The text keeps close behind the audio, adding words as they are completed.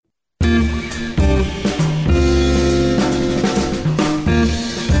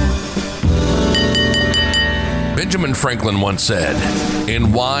Benjamin Franklin once said,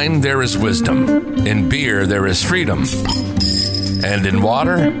 "In wine there is wisdom, in beer there is freedom, and in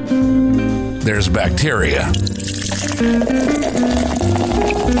water there's bacteria."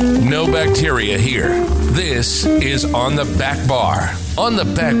 No bacteria here. This is On the Back Bar. On the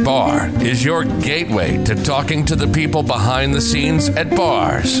Back Bar is your gateway to talking to the people behind the scenes at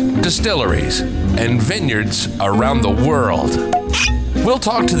bars, distilleries, and vineyards around the world. We'll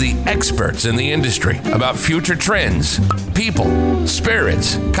talk to the experts in the industry about future trends, people,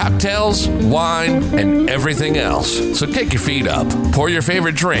 spirits, cocktails, wine, and everything else. So kick your feet up, pour your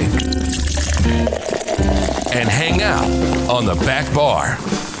favorite drink, and hang out on the Back Bar.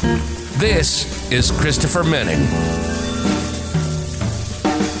 This is Christopher Menning.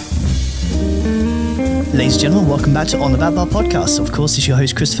 Ladies and gentlemen, welcome back to On the Back Bar podcast. Of course, it's your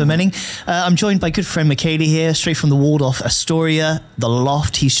host, Christopher Menning. I'm joined by good friend Michele here, straight from the Waldorf, Astoria, the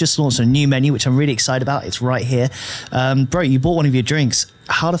Loft. He's just launched a new menu, which I'm really excited about. It's right here. Bro, you bought one of your drinks.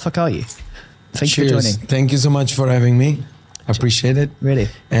 How the fuck are you? Thank you for joining. Thank you so much for having me. Appreciate it. Really?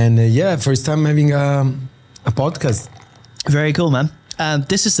 And first time having a podcast. Very cool, man.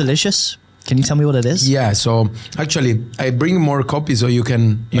 This is delicious. Can you tell me what it is? Yeah, so actually I bring more copies so you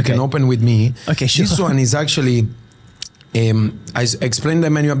can open with me. Okay, sure. This one is actually, I explained the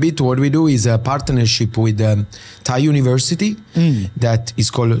menu a bit. What we do is a partnership with Thai University that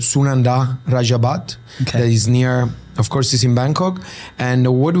is called Sunanda Rajabat. Okay. That is near, of course, it's in Bangkok. And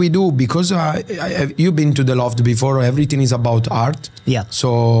what we do, because you've been to the Loft before, everything is about art. Yeah.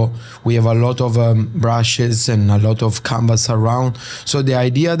 So we have a lot of brushes and a lot of canvas around. So the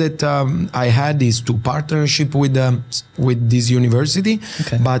idea that I had is to partnership with this university,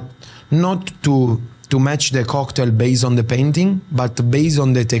 but not to match the cocktail based on the painting, but based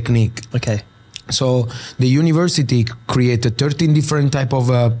on the technique. Okay. So the university created 13 different type of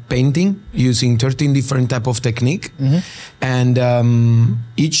painting using 13 different type of technique, and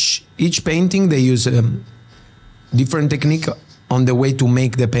each painting they use different technique on the way to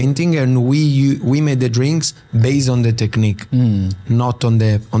make the painting, and we made the drinks based on the technique, not on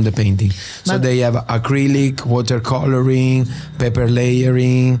the painting. So they have acrylic, watercoloring, paper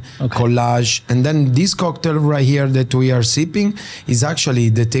layering, collage, and then this cocktail right here that we are sipping is actually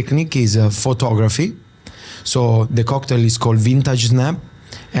the technique is photography. So the cocktail is called Vintage Snap,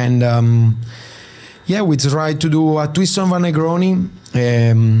 and we try to do a twist on a Negroni.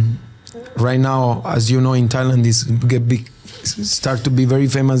 Right now, as you know, in Thailand, this start to be very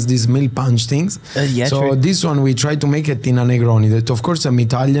famous, these milk punch things. So this one we try to make it in a Negroni. That of course I'm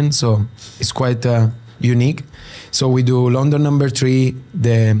Italian, so it's quite unique. So we do London number 3,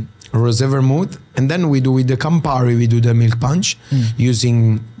 the rosé vermouth, and then we do with the Campari, we do the milk punch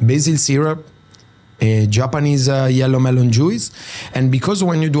using basil syrup, Japanese yellow melon juice. And because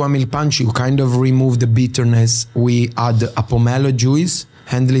when you do a milk punch, you kind of remove the bitterness, we add a pomelo juice,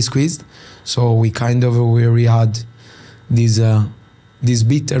 handily squeezed. So we re-add this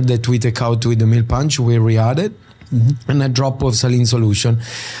bitter that we take out with the milk punch, we re-add it, and a drop of saline solution.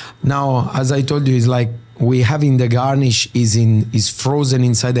 Now, as I told you, it's like we having the garnish is frozen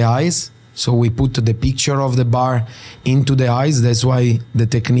inside the ice. So we put the picture of the bar into the ice. That's why the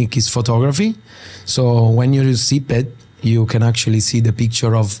technique is photography. So when you sip it, you can actually see the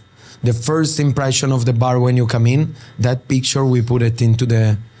picture of the first impression of the bar when you come in. That picture, we put it into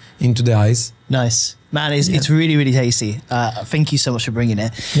the ice. Nice. Man, it's really, really tasty. Thank you so much for bringing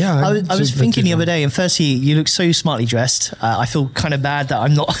it. Yeah, I was thinking the other day, and firstly, you look so smartly dressed. I feel kind of bad that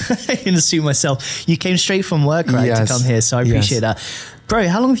I'm not in the suit myself. You came straight from work, right, to come here, so I appreciate that. Bro,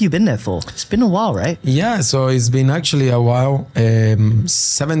 how long have you been there for? It's been a while, right? Yeah, so it's been actually a while.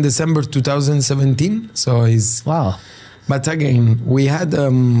 7 December 2017, so it's... Wow. But again, we had...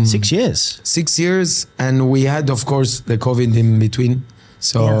 6 years. 6 years, and we had, of course, the COVID in between.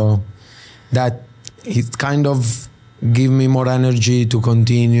 So that... It kind of gave me more energy to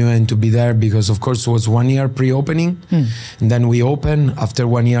continue and to be there, because of course it was 1 year pre-opening, and then we opened. After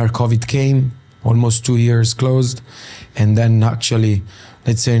 1 year, COVID came, almost 2 years closed, and then actually,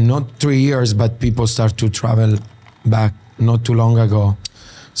 let's say not 3 years, but people start to travel back not too long ago.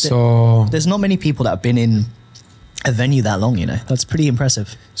 So there's not many people that have been in a venue that long, you know. That's pretty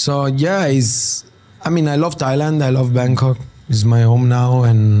impressive. So yeah, I love Thailand, I love Bangkok. It's my home now,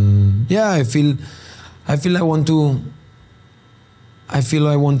 and yeah, I feel I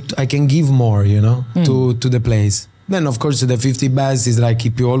can give more, you know, to the place. Then of course the 50 best is like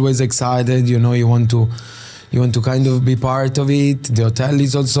keep you always excited, you know, you want to kind of be part of it. The hotel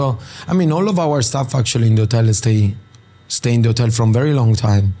is also, all of our staff actually in the hotel stay in the hotel from very long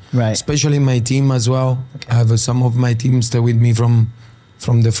time. Right. Especially my team as well. Okay. I have some of my team stay with me from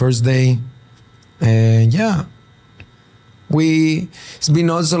the first day. And yeah, It's been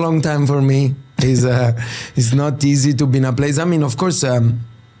also a long time for me. It's not easy to be in a place. I mean, of course, I'm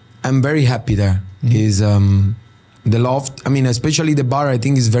very happy there. Is the loft. I mean, especially the bar, I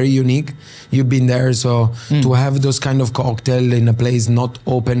think is very unique. You've been there, so to have those kind of cocktail in a place, not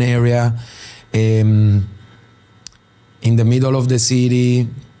open area, in the middle of the city,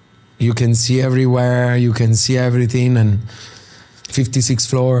 you can see everywhere, you can see everything, and 56th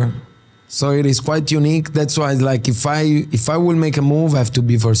floor. So it is quite unique. That's why it's like if I will make a move, I have to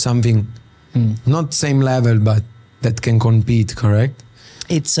be for something not same level, but that can compete. Correct?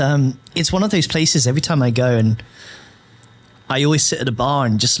 It's one of those places. Every time I go, and I always sit at a bar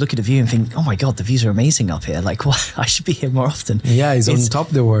and just look at the view and think, oh my God, the views are amazing up here. Like, what? I should be here more often. Yeah, it's on top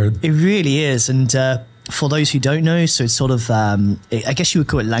of the world. It really is. And for those who don't know, so it's sort of, I guess you would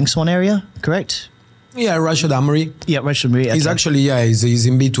call it Lang Swan area, correct? Yeah, Rashad Amri. Yeah, Rashad Amri. Okay. He's actually, he's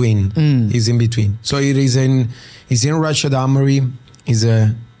in between. He's in between. So he's in Rashad Amri. He's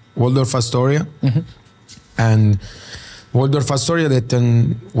a Waldorf Astoria. And Waldorf Astoria, that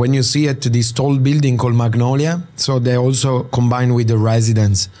when you see it, this tall building called Magnolia, so they also combine with the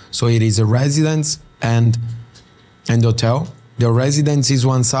residence. So it is a residence and hotel. The residence is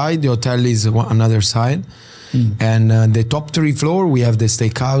one side, the hotel is another side. And the top 3 floor, we have the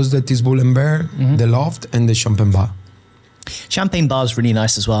steakhouse that is Bull and Bear, the loft, and the champagne bar. Champagne bar is really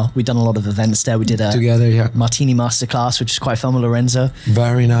nice as well. We've done a lot of events there. We did a together, martini masterclass, which is quite fun with Lorenzo.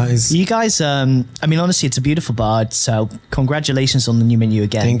 Very nice. You guys, I mean, honestly, it's a beautiful bar. So congratulations on the new menu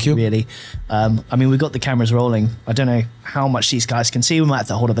again. Thank you. Really. I mean, we've got the cameras rolling. I don't know how much these guys can see. We might have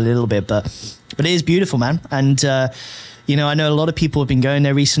to hold up a little bit, but it is beautiful, man. And, you know, I know a lot of people have been going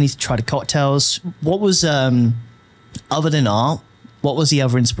there recently to try the cocktails. What was, other than art, what was the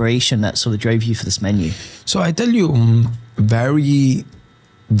other inspiration that sort of drove you for this menu? So I tell you, very,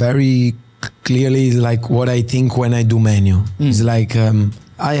 very clearly, like what I think when I do menu. It's like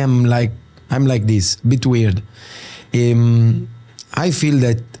I'm like this, a bit weird. I feel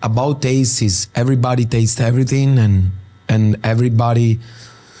that about taste is everybody tastes everything, and everybody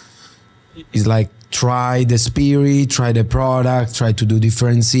is like try the spirit, try the product, try to do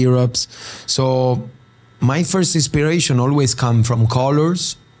different syrups. So my first inspiration always comes from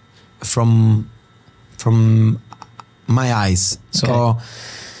colors, from my eyes. So,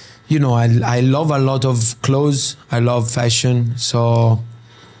 you know, I love a lot of clothes. I love fashion. So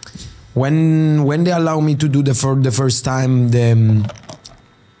when they allow me to do for the first time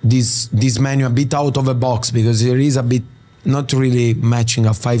this menu a bit out of a box, because there is a bit not really matching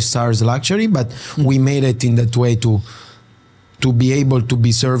a 5 stars luxury, but we made it in that way to be able to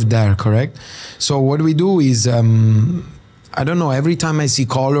be served there, correct? So what we do is, I don't know, every time I see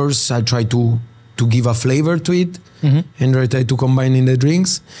colors, I try to give a flavor to it and I try to combine in the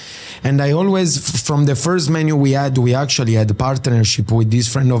drinks. And I always, from the first menu we actually had a partnership with this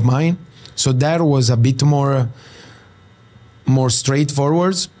friend of mine. So that was a bit more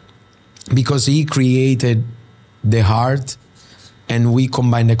straightforward, because he created the heart and we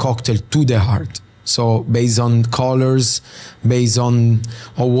combined the cocktail to the heart. So based on colors, based on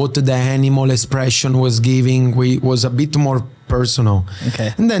what the animal expression was giving, was a bit more personal.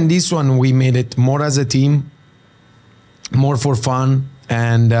 Okay. And then this one, we made it more as a team, more for fun.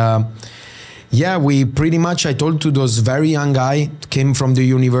 And we pretty much, I told to those very young guy, came from the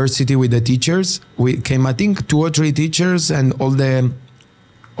university with the teachers. We came, I think, 2 or 3 teachers and all the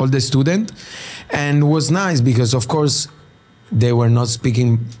students. And it was nice because, of course, they were not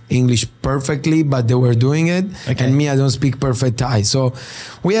speaking English perfectly, but they were doing it. Okay. And me, I don't speak perfect Thai. So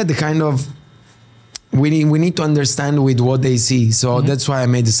we had the kind of, we need to understand with what they see. So that's why I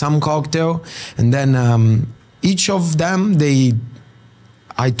made some cocktail. And then each of them,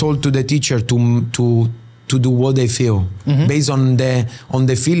 I told to the teacher to do what they feel based on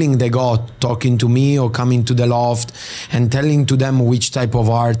the feeling they got talking to me or coming to the loft and telling to them which type of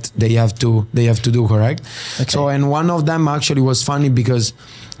art they have to do, correct? Okay. So, and one of them actually was funny because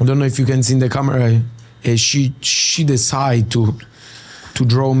I don't know if you can see in the camera, she decided to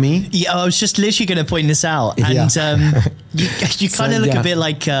draw me. Yeah, I was just literally going to point this out. And you kind of look a bit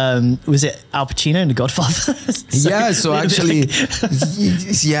like, was it Al Pacino in The Godfather? So actually,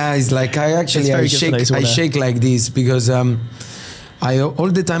 it's like I shake like this because all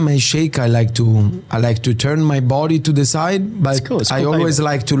the time I shake, I like to turn my body to the side, but cool. I always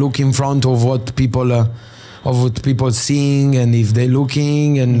like to look in front of what people seeing, and if they're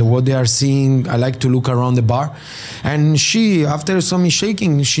looking and what they are seeing. I like to look around the bar. And she, after saw me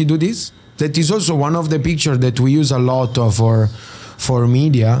shaking, she do this. That is also one of the pictures that we use a lot for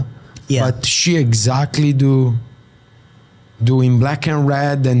media. Yeah. But she exactly do doing black and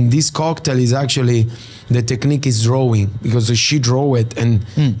red, and this cocktail is actually, the technique is drawing, because she drew it, and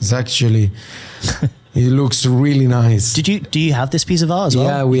it's actually it looks really nice. Do you have this piece of art as well?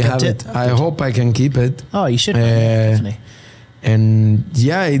 Yeah, we have it. I hope I can keep it. Oh, you should, definitely. And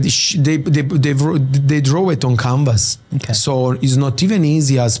yeah, they draw it on canvas, okay. So it's not even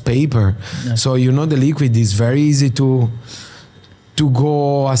easy as paper. No. So the liquid is very easy to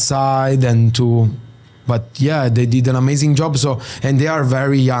go aside and to. But yeah, they did an amazing job. So, and they are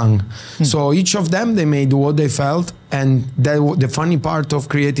very young. So each of them, they made what they felt. And the funny part of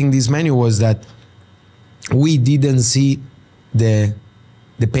creating this menu was that we didn't see the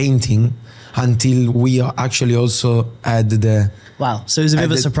painting until we actually also had the. Wow! So it was a bit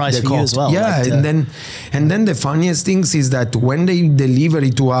of a surprise for you as well. Yeah, like and then the funniest things is that when they delivered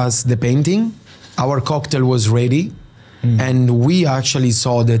it to us, the painting, our cocktail was ready. And we actually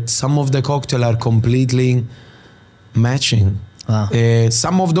saw that some of the cocktail are completely matching. Wow.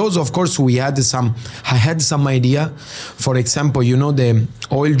 Some of those, of course, I had some idea. For example, the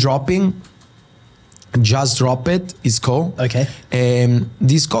oil dropping, Just Drop It is called. Okay.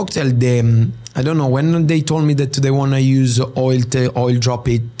 This cocktail, I don't know, when they told me that they want to use oil drop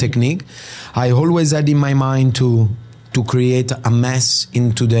it technique, I always had in my mind to create a mess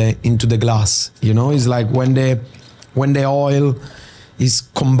into the glass. It's like when the oil is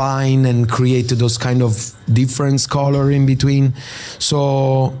combined and create those kind of different color in between.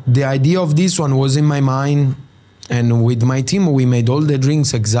 So the idea of this one was in my mind, and with my team we made all the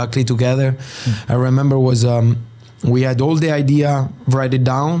drinks exactly together. I remember we had all the idea, write it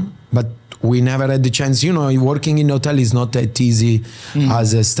down, but we never had the chance. Working in hotel is not that easy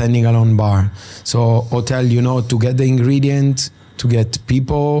as a standing alone bar. So hotel, to get the ingredient, to get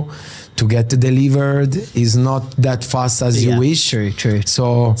people, to get delivered is not that fast as you wish. True.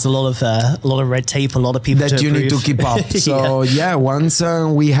 So it's a lot of red tape, a lot of people that you need to keep up. So once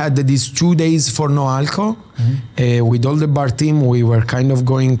we had these 2 days for no alcohol, with all the bar team, we were kind of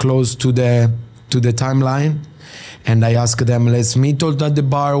going close to the timeline, and I asked them, let's meet all at the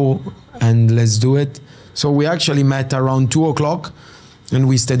bar and let's do it. So we actually met around 2:00, and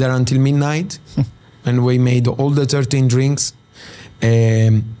we stayed there until midnight, and we made all the 13 drinks.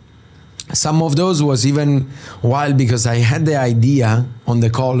 Some of those was even wild because I had the idea on the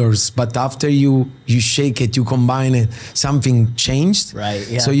colors, but after you shake it, you combine it, something changed. Right.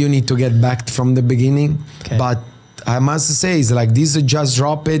 Yeah. So you need to get back from the beginning. Okay. But I must say, it's like this Just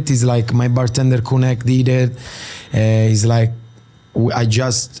Drop It is like my bartender Kunek did it. It's like I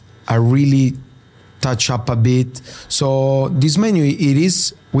really touch up a bit. So this menu,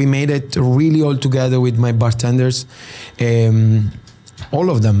 we made it really all together with my bartenders, all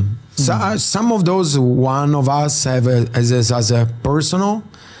of them. So, some of those, one of us have as a personal.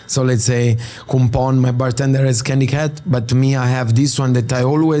 So let's say Kumpon, my bartender, has Candy Cat, but me, I have this one that I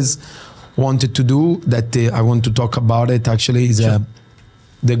always wanted to do, that I want to talk about it actually, is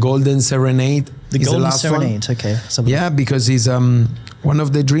the Golden Serenade. The Golden Serenade, one. Okay. Yeah, because it's one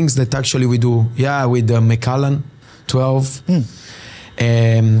of the drinks that actually we do, with the Macallan 12.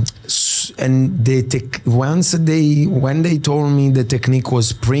 And when they told me the technique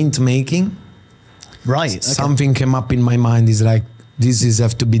was print making, right? Okay. Something came up in my mind. Is like, this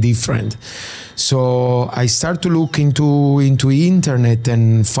have to be different. So I start to look into internet,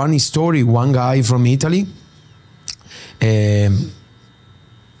 and funny story. One guy from Italy, he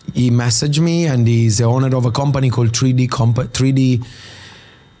messaged me, and he's the owner of a company called 3D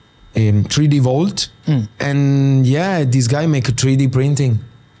Vault, and this guy make a 3D printing.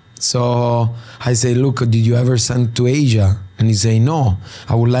 So I say, look, did you ever send to Asia? And he say, no,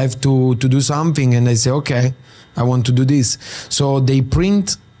 I would like to do something. And I say, okay, I want to do this. So they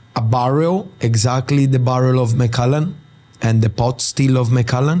print a barrel, exactly the barrel of Macallan, and the pot still of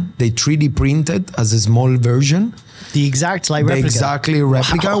Macallan. They 3D printed as a small version. The exact replica. Exactly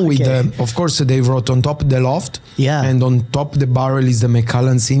replica. Wow, with okay. of course they wrote on top the loft. Yeah. And on top the barrel is the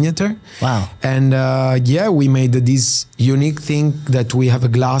Macallan signature. Wow. And we made this unique thing that we have a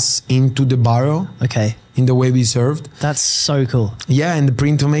glass into the barrel. Okay. In the way we served. That's so cool. Yeah, and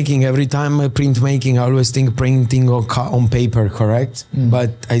printmaking, every time printmaking, I always think printing on paper, correct?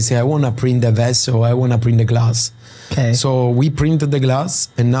 But I say, I want to print the vessel, I want to print the glass. Okay. So we printed the glass,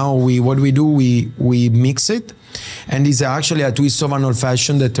 and now we mix it. And it's actually a twist of an old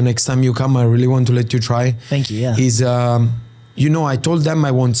fashioned that the next time you come, I really want to let you try. Thank you, yeah. Is, I told them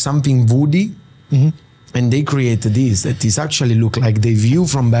I want something woody, and they created this, that is actually look like the view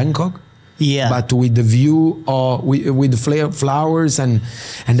from Bangkok. Yeah. But with the view or with flowers and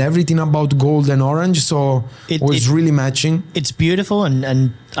everything about gold and orange. So it was really matching. It's beautiful,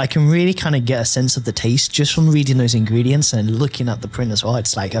 and I can really kind of get a sense of the taste just from reading those ingredients and looking at the print as well.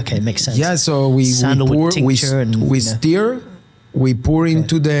 It's like, okay, it makes sense. Yeah, so we stir, we pour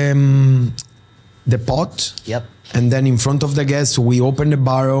into the pot. Yep. And then in front of the gas, we open the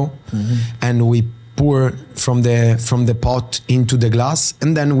barrel and we pour from the pot into the glass,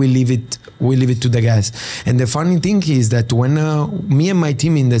 and then we leave it to the gas. And the funny thing is that when me and my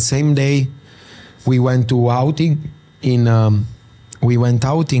team in the same day, we went outing in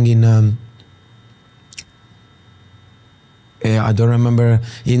I don't remember,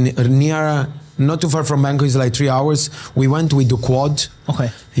 near, not too far from Bangkok, it's like 3 hours. We went with the quad. Okay.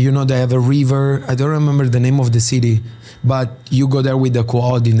 You know, they have a river. I don't remember the name of the city, but you go there with the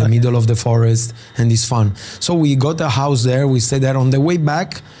quad in the middle of the forest, and it's fun. So we got a house there. We stayed there. On the way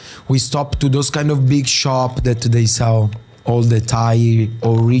back, we stopped to those kind of big shop that they sell all the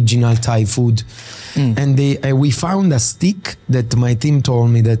original Thai food. And we found a stick that my team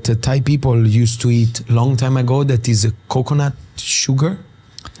told me that Thai people used to eat long time ago. That is a coconut sugar,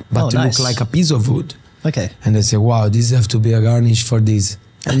 but nice. look like a piece of wood. Okay. And I say, wow, this have to be a garnish for this.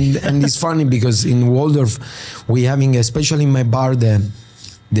 And it's funny because in Waldorf, we having, especially in my bar, the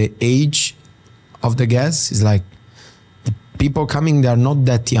age of the guests is like, the people coming, they are not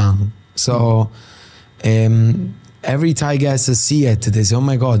that young. So every Thai guest see it, they say, oh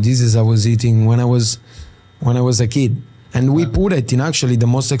my God, this is I was eating when I was a kid. And we put it in actually the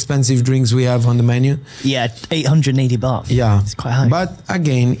most expensive drinks we have on the menu. Yeah, 880 baht. Yeah, it's quite high. But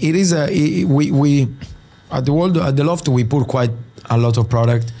again, it is we at the Loft we put quite a lot of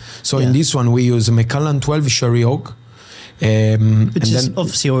product. So in this one we use Macallan 12 Sherry Oak, which is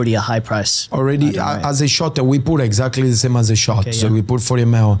obviously already a high price. Already as a shot, we put exactly the same as a shot. Okay, so we put 40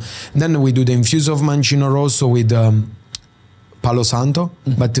 ml. Then we do the infuse of Mancino Rosso with Palo Santo,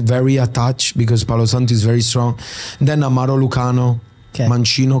 but very attached because Palo Santo is very strong. Then Amaro Lucano,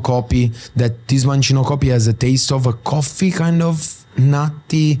 Mancino Coffee. That this Mancino Coffee has a taste of a coffee, kind of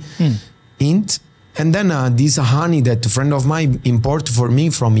nutty hint. And then this honey that a friend of mine imported for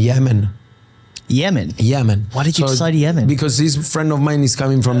me from Yemen. Yemen? Why did you decide Yemen? Because this friend of mine is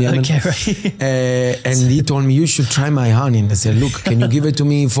coming from Yemen. Okay, right. And he told me, you should try my honey. And I said, look, can you give it to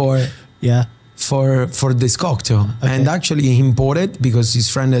me for this cocktail? Okay. And actually he imported because his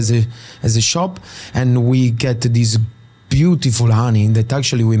friend has a shop, and we get this beautiful honey that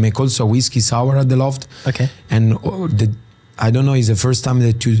actually we make also whiskey sour at the Loft. Okay. And I don't know, it's the first time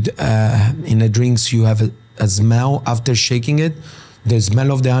that you in the drinks you have a smell after shaking it. The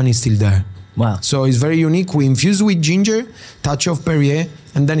smell of the honey is still there. Wow. So it's very unique. We infuse with ginger, touch of Perrier,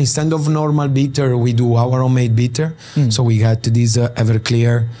 and then instead of normal bitter, we do our homemade bitter. So we got this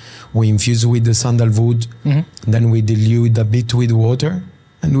Everclear. We infuse with the sandalwood. Then we dilute a bit with water,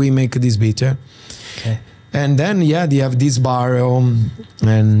 and we make this bitter. Okay. And then they have this barrel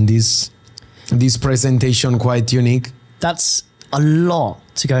and this presentation quite unique. That's a lot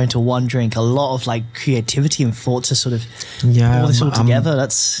to go into one drink. A lot of like creativity and thought to sort of all this all together.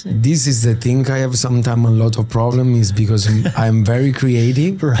 This is the thing. I have sometimes a lot of problem is because I'm very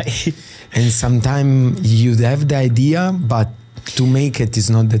creative, right? And sometimes you have the idea, but to make it is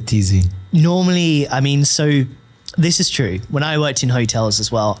not that easy. Normally, I mean, so this is true. When I worked in hotels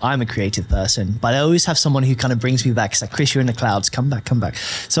as well, I'm a creative person, but I always have someone who kind of brings me back. It's like, Chris, you're in the clouds. Come back.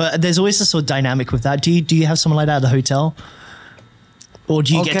 So there's always a sort of dynamic with that. Do you have someone like that at the hotel? Or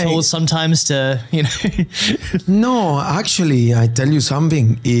do you get told sometimes to, No, actually, I tell you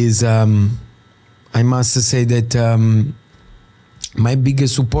something is, I must say that my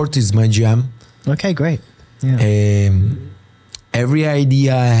biggest support is my GM. Okay, great. Yeah. Every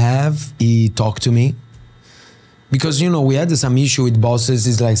idea I have, he talked to me. Because, we had some issue with bosses.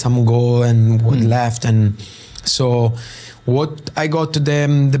 It's like some go and one left. And so what I got to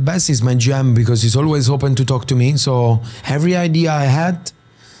them, the best is my GM because he's always open to talk to me. So every idea I had,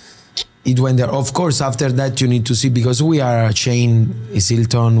 it went there. Of course, after that, you need to see, because we are a chain, it's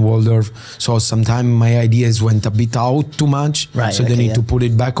Hilton, Waldorf. So sometimes my ideas went a bit out too much. Right, so they need to put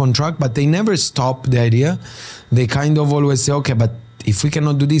it back on track. But they never stop the idea. They kind of always say, okay, but if we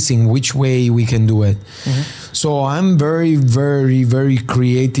cannot do this, in which way we can do it? So I'm very, very, very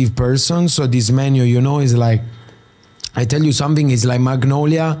creative person. So this menu, is like, I tell you something, it's like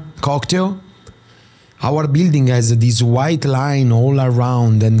Magnolia cocktail. Our building has this white line all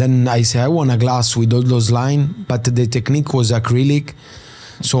around. And then I say, I want a glass with all those lines, but the technique was acrylic.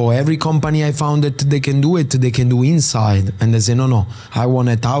 So every company I found that they can do it, they can do inside. And they say, no, I want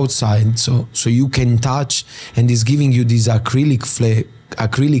it outside. So you can touch, and it's giving you this acrylic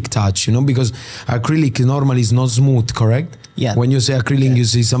touch, because acrylic normally is not smooth, correct? Yeah. When you say acrylic, you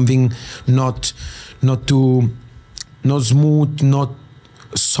see something not smooth, not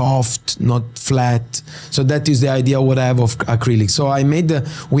soft, not flat. So that is the idea what I have of acrylic. So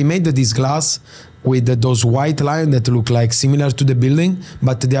we made this glass with those white lines that look like similar to the building,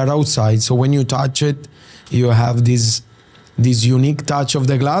 but they are outside. So when you touch it, you have this unique touch of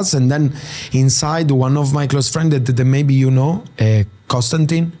the glass. And then inside, one of my close friends that maybe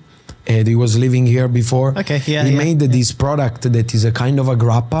Constantine, he was living here before. Okay, yeah. He made this product that is a kind of a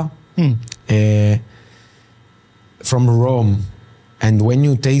grappa from Rome. And when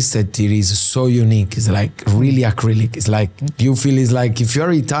you taste it, it is so unique. It's like really acrylic. It's like you feel it's like if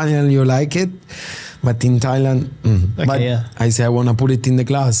you're Italian, you like it. But in Thailand, Okay, but yeah. I say I want to put it in the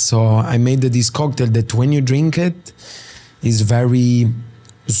glass. So I made this cocktail that when you drink it, is very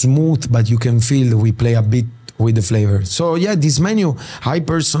smooth, but you can feel we play a bit with the flavor. So yeah, this menu, I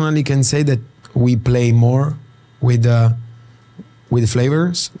personally can say that we play more with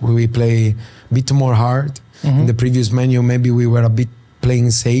flavors. We play a bit more hard. In the previous menu, maybe we were a bit playing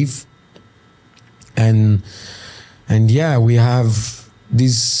safe. And yeah, we have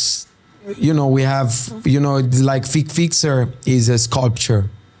this, it's like Fig Fixer is a sculpture.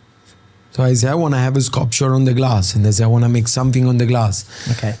 So I say, I want to have a sculpture on the glass. And they say, I want to make something on the glass.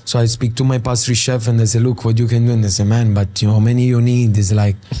 Okay. So I speak to my pastry chef and they say, look, what you can do. And they say, man, but how many you need? It's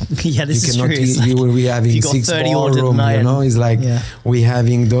like, Yeah, this is you cannot true. It's you like, will be having you got 6 30 orders ballroom, tonight It's like, yeah. we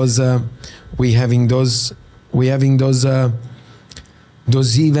having those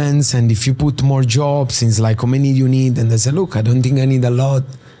events, and if you put more jobs, it's like how many you need, and they say, look, I don't think I need a lot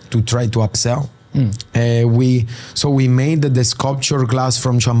to try to upsell. We made the sculpture glass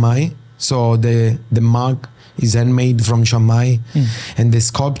from Chiang Mai, so the mug is handmade from Chiang Mai, and the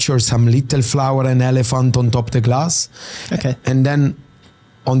sculpture, some little flower and elephant on top the glass, Okay. and then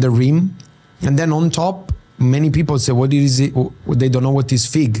on the rim, and then on top, many people say, what is it? They don't know what is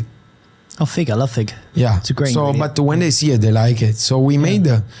fig. Oh, fig. I love fig. Yeah. It's a great So, ingredient. but when they see it, they like it. So we made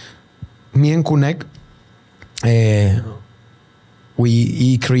me and Kunek,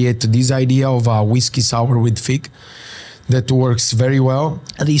 he created this idea of a whiskey sour with fig that works very well.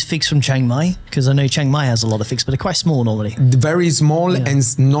 Are these figs from Chiang Mai? Because I know Chiang Mai has a lot of figs, but they're quite small normally. Very small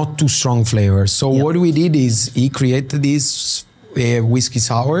and not too strong flavor. So what we did is he created this whiskey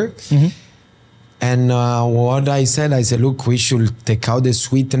sour. And what I said, look, we should take out the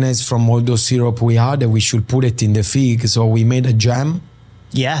sweetness from all those syrup we had and we should put it in the fig. So we made a jam.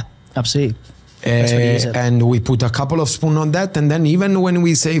 Yeah, absolutely. That's what you use it. And we put a couple of spoons on that. And then even when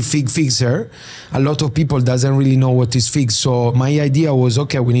we say fig fixer, a lot of people doesn't really know what is fig. So my idea was,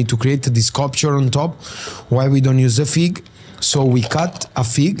 okay, we need to create this sculpture on top. Why we don't use a fig? So we cut a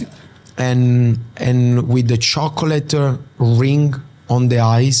fig and with the chocolate ring on the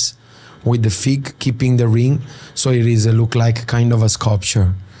ice, with the fig keeping the ring, so it is look like kind of a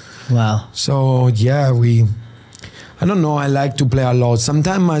sculpture. Wow. So yeah, I don't know, I like to play a lot.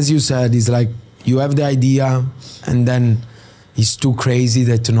 Sometimes, as you said, it's like you have the idea and then it's too crazy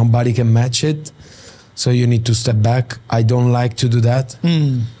that nobody can match it, so you need to step back. I don't like to do that.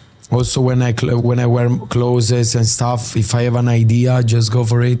 Also, when I wear clothes and stuff, if I have an idea, I just go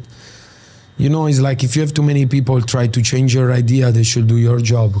for it. It's like if you have too many people try to change your idea, they should do your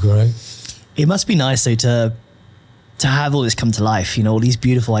job, correct? It must be nice though to have all this come to life, all these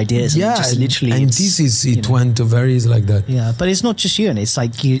beautiful ideas. Yeah, and just literally. and this is it went to varies like that. Yeah, but it's not just you, and it's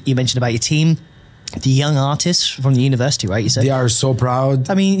like you mentioned about your team, the young artists from the university, right? You said They are so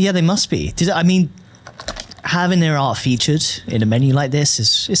proud. I mean, yeah, they must be. Having their art featured in a menu like this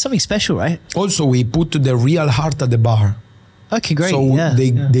is something special, right? Also, we put the real heart at the bar. Okay, great. So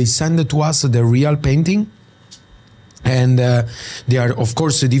they send it to us the real painting, and they are of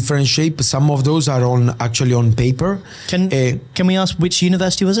course a different shape. Some of those are actually on paper. Can we ask which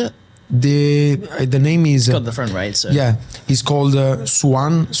university was it? The name is Got the front, right? So. yeah, it's called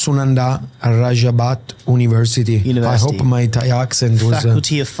Suan Sunanda Rajabat University. I hope my Thai accent was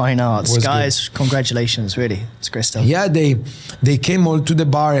Faculty of Fine Arts, was guys. Congratulations, really, it's great stuff. Yeah, they came all to the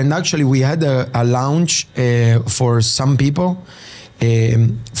bar, and actually we had a lounge for some people,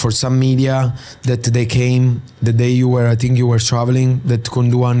 for some media that they came the day I think you were traveling, that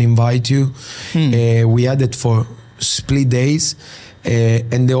Kunduan invite you. We had it for split days.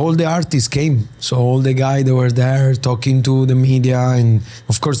 And all the artists came, so all the guys that were there talking to the media, and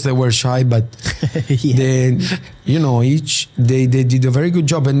of course they were shy, but they did a very good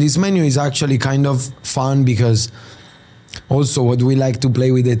job. And this menu is actually kind of fun because Also, what we like to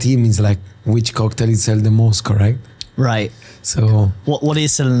play with the team is like which cocktail is sell the most, correct? Right. So what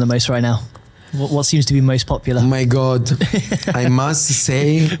is selling the most right now? What seems to be most popular? oh my God, I must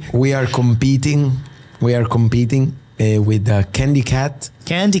say we are competing. With Candy Cat.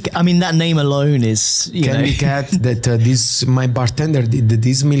 I mean, that name alone is Candy Cat. That this my bartender did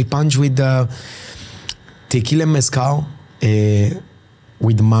this milk punch with tequila mezcal,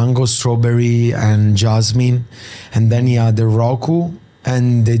 with mango, strawberry, and jasmine, and then the Roku,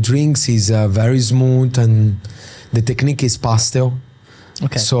 and the drinks is very smooth, and the technique is pastel.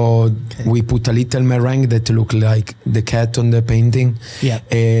 Okay. So we put a little meringue that look like the cat on the painting. Yeah.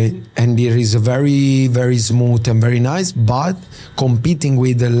 And it is very, very smooth and very nice, but competing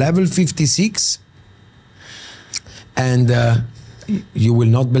with the level 56. And you will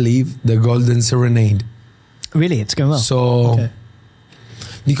not believe the Golden Serenade. Really? It's going well. So,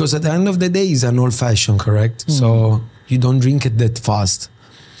 because at the end of the day, it's an old fashioned, correct? So you don't drink it that fast.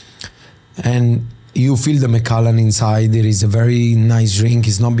 And you feel the Macallan inside. It is a very nice drink.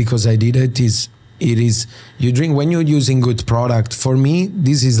 It's not because I did it. It is you drink when you're using good product. For me,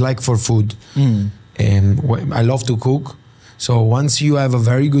 this is like for food. I love to cook. So once you have a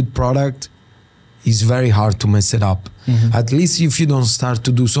very good product, it's very hard to mess it up. At least if you don't start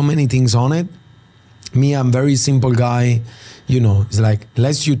to do so many things on it. Me, I'm very simple guy. It's like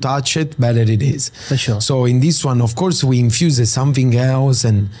less you touch it, better it is. For sure. So in this one, of course, we infuse something else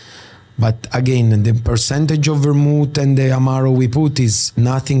But again, the percentage of vermouth and the Amaro we put is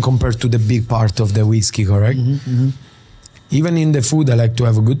nothing compared to the big part of the whiskey, correct? Even in the food, I like to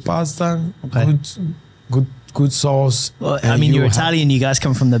have a good pasta, good sauce. Well, I mean, you're Italian. You guys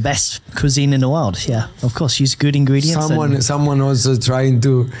come from the best cuisine in the world. Yeah, of course, use good ingredients. Someone also trying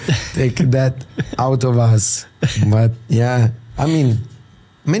to take that out of us. But yeah, I mean,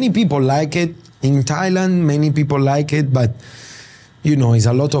 many people like it in Thailand. Many people like it, but it's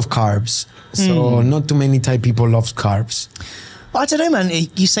a lot of carbs. So not too many Thai people love carbs. I don't know, man.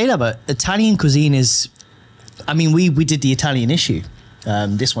 You say that, but Italian cuisine is... I mean, we did the Italian issue,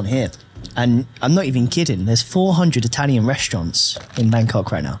 this one here. And I'm not even kidding. There's 400 Italian restaurants in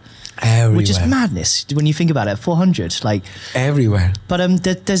Bangkok right now. Everywhere. Which is madness when you think about it. 400, like... Everywhere. But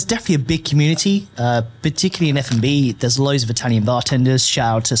there's definitely a big community, particularly in F&B. There's loads of Italian bartenders.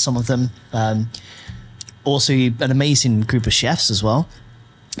 Shout out to some of them. Also, an amazing group of chefs as well.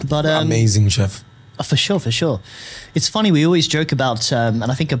 But amazing chef. For sure. It's funny, we always joke about, and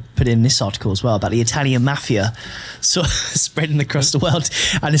I think I put it in this article as well, about the Italian mafia sort of spreading across the world.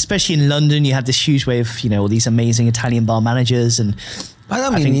 And especially in London, you have this huge wave of, all these amazing Italian bar managers. And I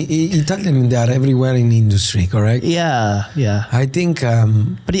mean, Italian, they are everywhere in the industry, correct? Yeah. I think...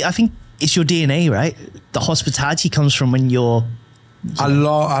 but I think it's your DNA, right? The hospitality comes from when you're... A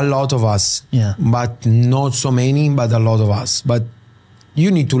lot of us, but not so many, but a lot of us. But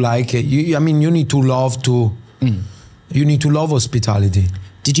you need to like it. You need to love you need to love hospitality.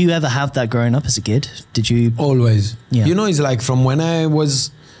 Did you ever have that growing up as a kid? Did you? Always. Yeah. It's like from when I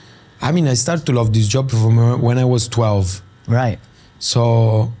started to love this job from when I was 12. Right.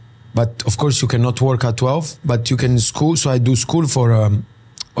 So, but of course you cannot work at 12, but you can school. So I do school for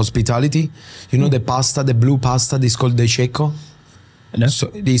hospitality. The blue pasta, this called the Cecco. No.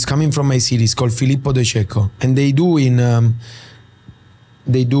 So it's coming from my city. It's called Filippo de Cecco, and they do in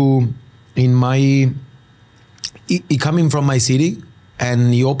my. He coming from my city,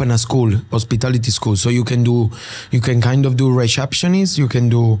 and he open a school, hospitality school. So you can kind of do receptionist. You can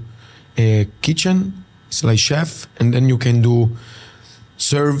do a kitchen. It's like chef, and then you can do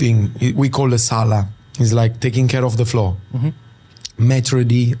serving. We call it sala. It's like taking care of the floor. Maître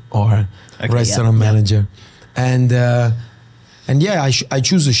d' or restaurant manager, and yeah, I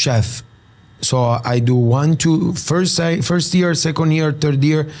choose a chef. So I do 1, 2, first year, second year, third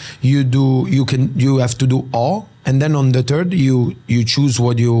year. You have to do all, and then on the third you choose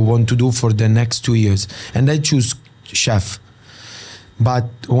what you want to do for the next 2 years, and I choose chef. But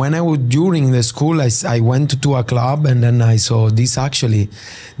when I was during the school, I went to a club, and then I saw this. Actually,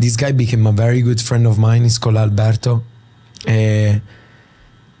 this guy became a very good friend of mine. He's called Alberto.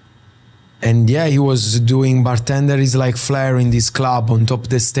 And yeah, he was doing bartender. He's like Flair in this club on top of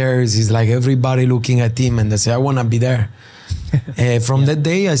the stairs. He's like everybody looking at him, and they say, I want to be there. From that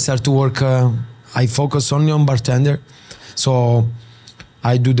day, I start to work. I focus only on bartender. So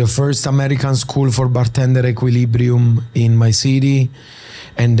I do the first American school for bartender Equilibrium in my city.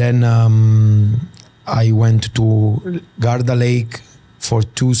 And then I went to Garda Lake for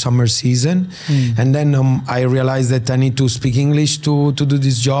 2 summer season. And then I realized that I need to speak English to do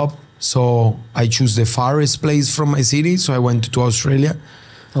this job. So I choose the farthest place from my city. So I went to Australia.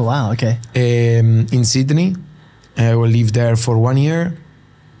 Oh, wow. Okay. In Sydney. I will live there for 1 year.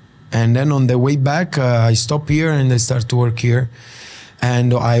 And then on the way back, I stop here and I start to work here.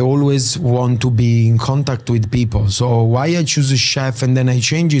 And I always want to be in contact with people. So why I choose a chef and then I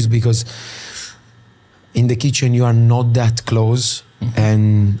change is because in the kitchen you are not that close.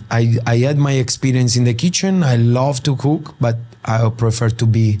 And I had my experience in the kitchen. I love to cook, but I prefer to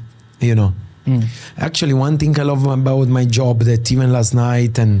be, Actually, one thing I love about my job that even last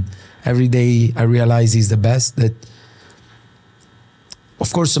night and every day I realize is the best, that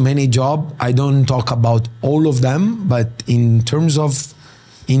of course many job, I don't talk about all of them, but in terms of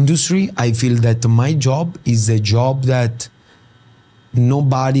industry, I feel that my job is a job that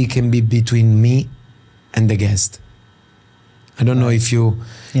nobody can be between me and the guest. I don't know if you,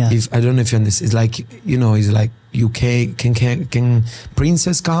 I don't know if you understand. It's like, it's like can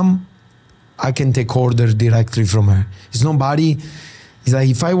princess come? I can take order directly from her. It's nobody. It's like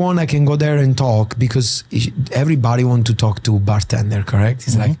if I want, I can go there and talk, because everybody want to talk to bartender, correct?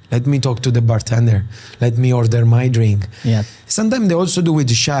 It's like, let me talk to the bartender. Let me order my drink. Yeah. Sometimes they also do with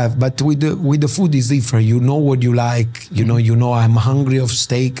the chef, but with the food is different. You know what you like. You know I'm hungry of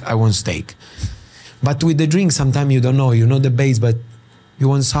steak. I want steak. But with the drink, sometimes you don't know. You know the base, but you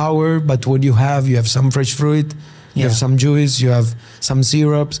want sour. But what you have some fresh fruit. You have some juice. You have some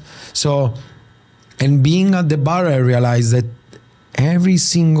syrups. So, and being at the bar, I realized that every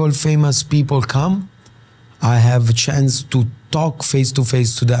single famous people come, I have a chance to talk face to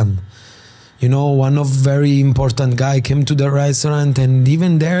face to them. One of very important guy came to the restaurant, and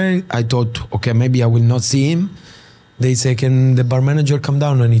even there I thought, okay, maybe I will not see him. They say, can the bar manager come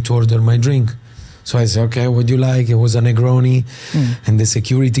down? I need to order my drink. So I said, okay, what do you like? It was a Negroni. And the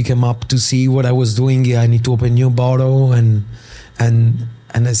security came up to see what I was doing. I need to open a new bottle. And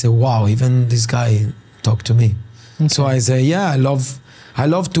I said, wow, even this guy talked to me. Okay. So I say, I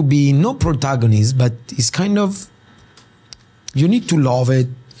love to be no protagonist, but it's kind of, you need to love it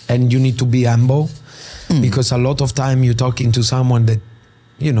and you need to be humble, because a lot of time you're talking to someone that,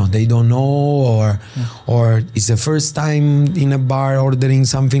 they don't know, or it's the first time in a bar ordering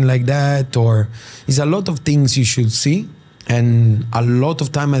something like that, or it's a lot of things you should see. And a lot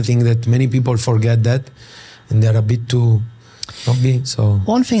of time I think that many people forget that, and they're a bit too, so.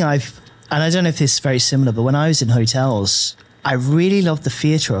 One thing and I don't know if this is very similar, but when I was in hotels, I really loved the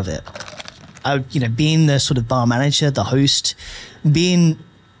theatre of it. Being the sort of bar manager, the host, being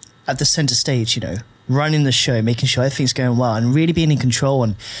at the center stage, running the show, making sure everything's going well, and really being in control,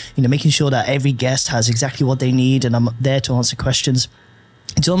 and making sure that every guest has exactly what they need, and I'm there to answer questions.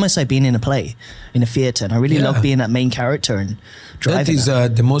 It's almost like being in a play, in a theatre, and I really love being that main character and driving. That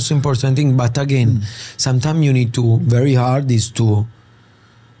is the most important thing. But again, sometimes you need to, very hard is to,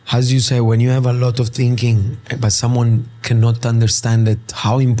 as you say, when you have a lot of thinking, but someone cannot understand that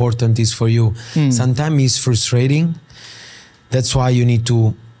how important it is for you, sometimes it's frustrating. That's why you need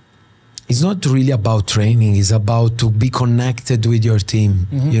to, it's not really about training, it's about to be connected with your team.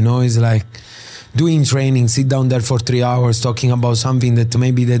 It's like doing training, sit down there for 3 hours talking about something that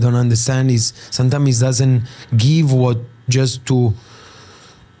maybe they don't understand, is sometimes it doesn't give what, just to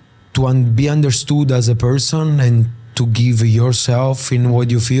be understood as a person and to give yourself in what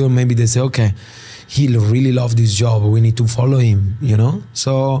you feel. Maybe they say, okay, he really loves this job, we need to follow him,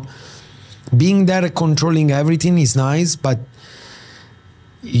 So being there, controlling everything is nice, but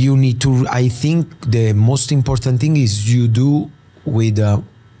you need to, I think the most important thing is you do with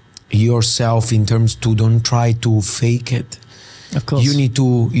yourself, in terms to don't try to fake it. Of course. You need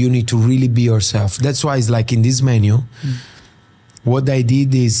to really be yourself. That's why it's like in this menu, what I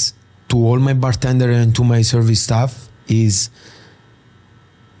did is, to all my bartender and to my service staff, is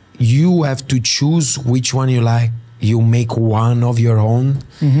you have to choose which one you like. You make one of your own.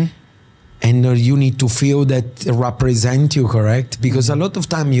 And you need to feel that represent you, correct? Because a lot of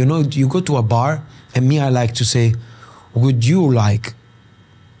time, you go to a bar, and me, I like to say, would you like?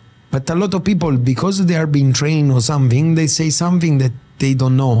 But a lot of people, because they are being trained or something, they say something that they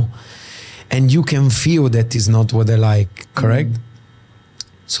don't know. And you can feel that is not what they like, correct?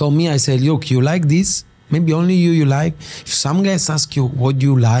 So me, I say, look, you like this? Maybe only you like. If some guys ask you what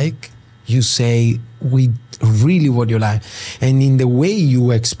you like, you say with really what you like. And in the way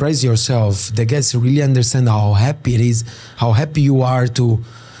you express yourself, the guests really understand how happy it is, how happy you are to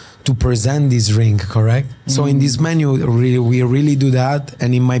present this drink, correct? So in this menu, we really do that.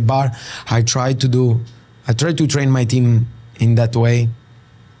 And in my bar, I try to train my team in that way.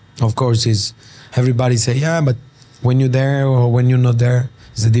 Of course, is everybody say, but when you're there or when you're not there,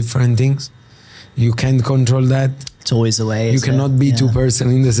 it's a different things. You can't control that. It's always the way. You cannot be two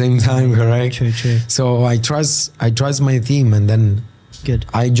persons in the same time, correct? True. So I trust my team, and then good.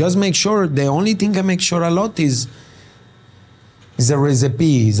 I just make sure, the only thing I make sure a lot is it's a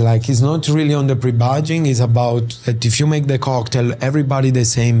recipe. It's like, it's not really on the pre-badging. It's about that if you make the cocktail, everybody the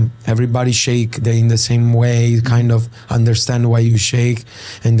same, everybody shake in the same way, kind of understand why you shake,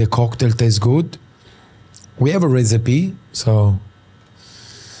 and the cocktail tastes good. We have a recipe, so.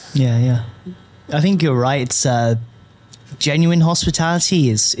 Yeah. I think you're right. It's genuine hospitality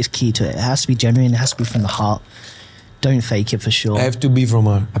is key to it. It has to be genuine. It has to be from the heart. Don't fake it for sure. I have to be from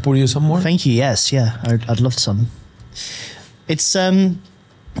I pour you some more? Thank you. Yes. Yeah. I'd love some. It's I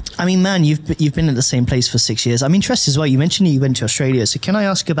mean, man, you've been at the same place for 6 years. I'm interested as well. You mentioned you went to Australia. So can I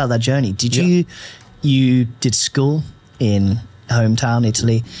ask about that journey? Did you did school in hometown,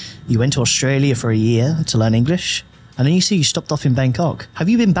 Italy. You went to Australia for a year to learn English. And then you say you stopped off in Bangkok. Have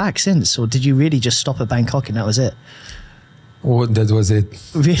you been back since? Or did you really just stop at Bangkok and that was it? Oh, that was it.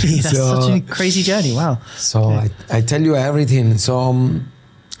 Really? That's such a crazy journey. Wow. So I tell you everything. So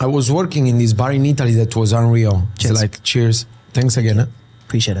I was working in this bar in Italy that was unreal. Cheers. It's like, cheers. Thanks again. Huh?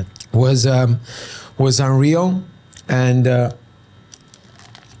 Appreciate it. Was unreal, and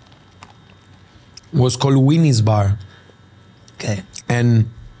was called Winnie's Bar. Okay.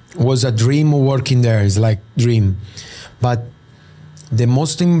 And was a dream working there. It's like dream. But the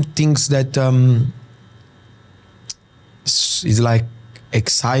most things that is like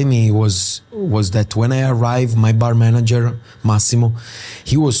excite me was that when I arrived, my bar manager Massimo,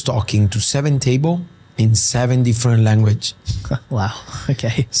 he was talking to 7 tables in 7 different languages. Wow.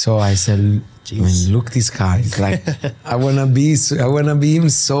 Okay. So I said, I mean, look, this guy. It's like I wanna be him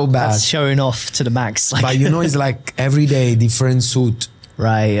so bad. That's showing off to the max. Like. But it's like every day different suit.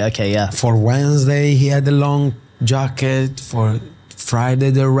 Right. Okay. Yeah. For Wednesday he had a long jacket. For Friday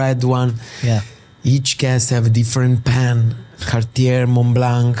the red one. Yeah. Each guest have a different pen. Cartier,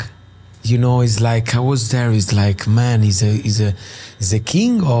 Montblanc. It's like I was there. It's like, man, he's a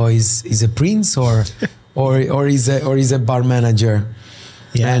king or is a prince or is a bar manager.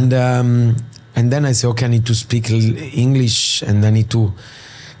 Yeah. And then I say, okay, I need to speak English and I need to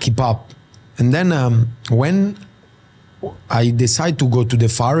keep up. And then when I decide to go to the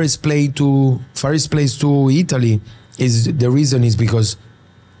farthest place to Italy, the reason is because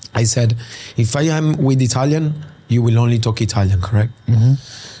I said, if I am with Italian, you will only talk Italian, correct? Mm-hmm.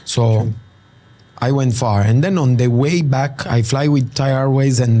 So true. I went far. And then on the way back, I fly with Thai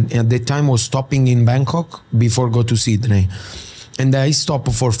Airways, and at the time was stopping in Bangkok before go to Sydney. And I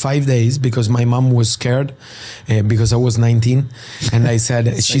stopped for 5 days because my mom was scared because I was 19. And I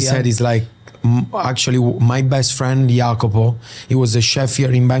said, she said, it's like, actually my best friend, Jacopo, he was a chef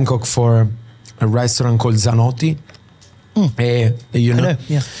here in Bangkok for a restaurant called Zanotti. I know,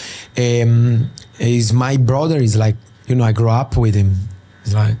 yeah. He's my brother. He's like, I grew up with him.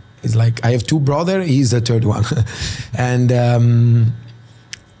 It's like I have 2 brothers. He's the 3rd one.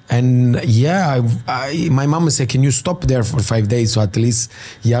 and yeah, my mom said, can you stop there for 5 days so at least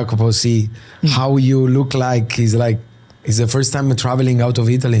Jacopo see how you look like? He's like, it's the first time traveling out of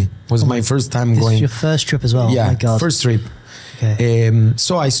Italy. It was my first time going. This is your first trip as well? Yeah, oh my God. first trip. Okay.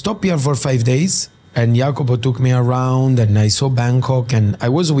 So I stopped here for 5 days. And Jacopo took me around and I saw Bangkok, and I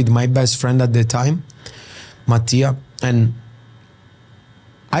was with my best friend at the time, Mattia, and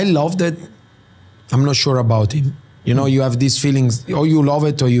I loved it. I'm not sure about him. You have these feelings, or you love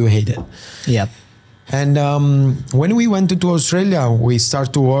it or you hate it. Yeah. And when we went to Australia, we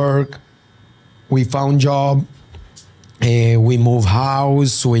start to work, we found job, we move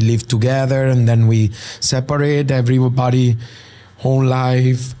house, we live together, and then we separate, everybody own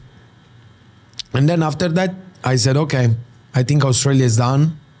life. And then after that, I said, okay, I think Australia is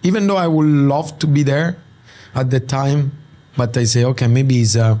done. Even though I would love to be there at the time, but I say, okay, maybe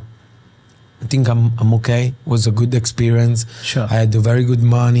I think I'm okay. It was a good experience. Sure. I had very good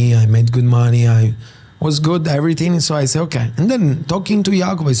money. I made good money. I was good, everything. So I say, okay. And then talking to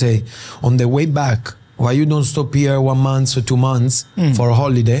Jacob, I say, on the way back, why you don't stop here 1 month or 2 months for a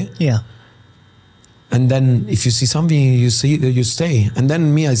holiday? Yeah. And then if you see something, you stay. And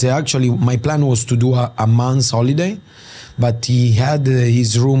then I say, actually, my plan was to do a month's holiday, but he had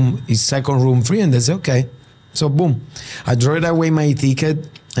his 2nd room free, and I said, okay. So boom, I drew away my ticket.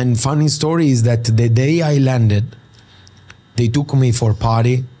 And funny story is that the day I landed, they took me for a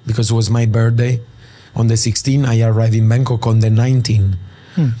party because it was my birthday. On the 16th, I arrived in Bangkok on the 19th.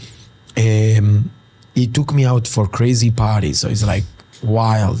 He took me out for crazy party. So it's like,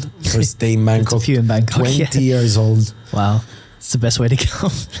 wild. First day in Bangkok. It's a few in Bangkok. 20 years old. Wow. It's the best way to go.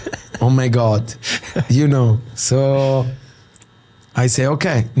 Oh my God. So I say,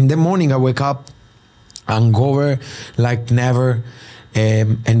 okay. In the morning I wake up, hungover like never.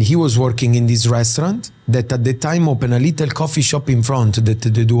 And he was working in this restaurant that at the time opened a little coffee shop in front that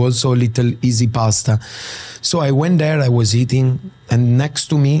they do also a little easy pasta. So I went there, I was eating, and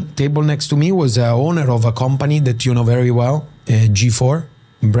table next to me was a owner of a company that you know very well, G4,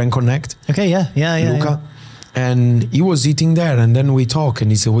 Brand Connect. Okay, yeah. Luca. And he was eating there, and then we talk,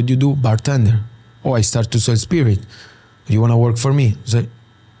 and he said, "What do you do?" "Bartender." "Oh, I start to sell spirit. You want to work for me?" I said,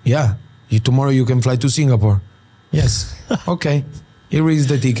 "Yeah. Tomorrow you can fly to Singapore." "Yes." "Okay." Here is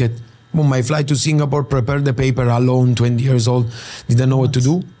the ticket. Boom, I fly to Singapore, prepare the paper alone, 20 years old, didn't know what to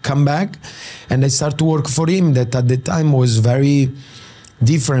do, come back, and I start to work for him. That at the time was very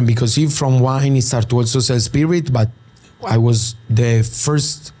different because he from wine, he started to also sell spirit, but I was the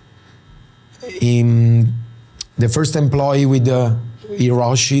first employee with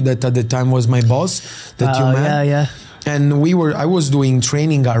Hiroshi that at the time was my boss that you met. Yeah. And I was doing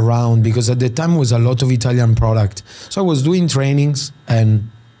training around because at the time was a lot of Italian product. So I was doing trainings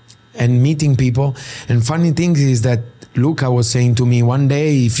and meeting people. And funny thing is that Luca was saying to me, one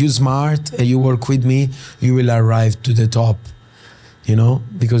day, if you're smart and you work with me, you will arrive to the top,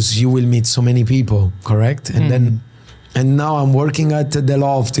 because you will meet so many people, correct? And now I'm working at the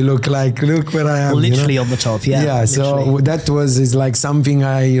loft. Look where I am. Well, literally on the top, yeah. Yeah, literally. so that is like something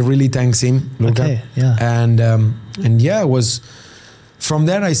I really thanks him, Luca. Okay, yeah. And yeah, it was from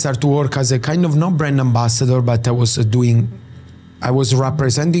there I started to work as a kind of not brand ambassador, but I was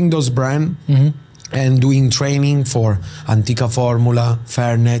representing those brands and doing training for Antica Formula,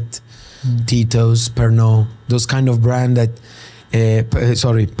 Fernet, Tito's, Pernod, those kind of brand that,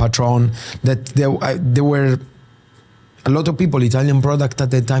 Patron, that they were. A lot of people, Italian product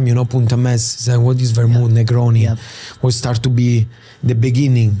at the time, Punta Mes, what is Vermouth, Negroni, would start to be the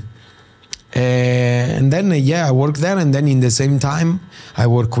beginning. And then, I worked there. And then in the same time, I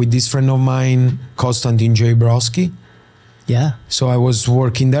work with this friend of mine, Konstantin Jabrowski. Yeah. So I was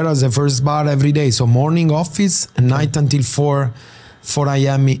working there as a first bar every day. So morning office, and night until 4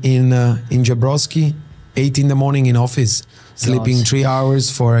 a.m. in Jabrowski, 8 in the morning in office, sleeping 3 hours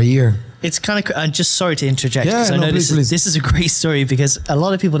for a year. It's kind of, I'm just sorry to interject, Yeah, because I know please. this is a great story, because a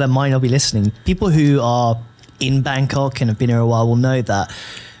lot of people that might not be listening, people who are in Bangkok and have been here a while will know that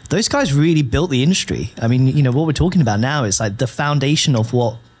those guys really built the industry. I mean, what we're talking about now is like the foundation of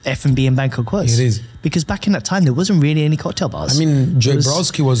what F&B in Bangkok was. It is. Because back in that time, there wasn't really any cocktail bars. I mean,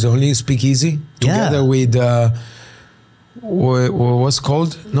 Jabrowski was the only speakeasy together with, what was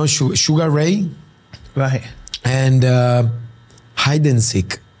called? No, Sugar Ray. Right. And Hide and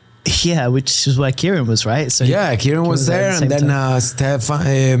Seek. Yeah, which is where Kieran was, right? So yeah, Kieran was there, and then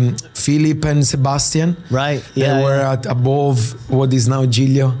Stefan, Philip and Sebastian. Right, They were above what is now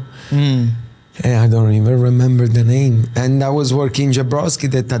Giglio. I don't even remember the name. And I was working Jabrowski,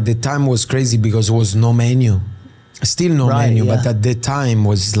 that at the time was crazy because there was no menu. Still no menu, but at the time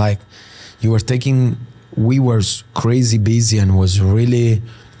was like, we were crazy busy and was really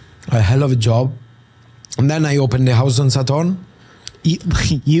a hell of a job. And then I opened the house on Saturn.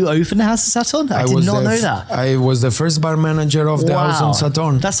 You opened the house on Saturn? I did not know that. I was the first bar manager of the house on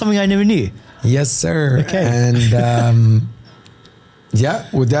Saturn. That's something I never knew. Yes, sir. Okay. And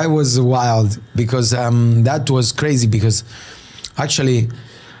that was wild because that was crazy because actually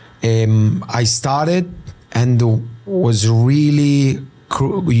I started and was really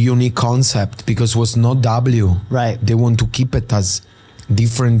unique concept because it was not W. Right. They want to keep it as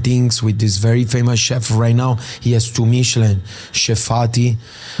different things with this very famous chef right now. He has 2 Michelin. Chef Fatih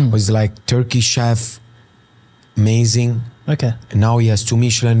was like Turkish chef, amazing. Okay. And now he has 2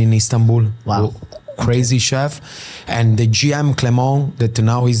 Michelin in Istanbul. Wow. Crazy chef. And the GM Clement, that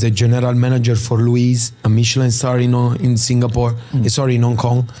now is the general manager for Louise, a Michelin star in Singapore, in Hong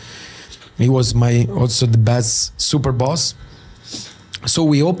Kong. He was also the best super boss. So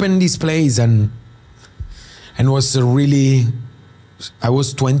we opened this place and was really, I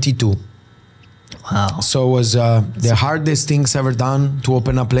was 22. Wow. So it was the hardest things ever done to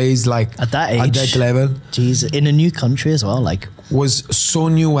open a place like at that age, at that level. Jeez, in a new country as well, like was so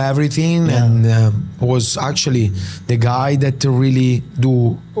new everything, and was actually the guy that really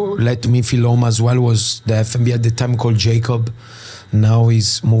let me feel home as well was the F&B at the time called Jacob. Now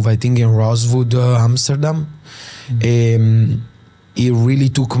he's moved, I think, in Rosewood, Amsterdam. He really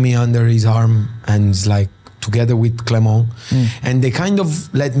took me under his arm and like together with Clement, and they kind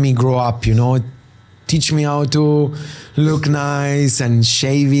of let me grow up, teach me how to look nice and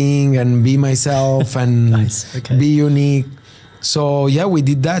shaving and be myself and be unique. So we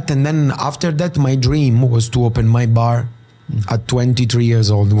did that, and then after that my dream was to open my bar at 23 years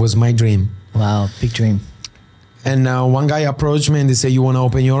old. It was my dream. Wow, big dream. And one guy approached me and they say, "You want to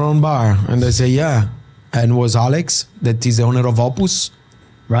open your own bar?" And I say, "Yeah." and was Alex, that is the owner of Opus.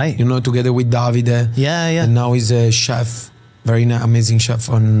 Right. You know, together with Davide. Yeah, yeah. And now he's a chef, very amazing chef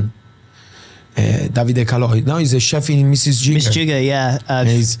on Davide Caloi. Now he's a chef in Mrs. Jigger. Miss Jigger, yeah.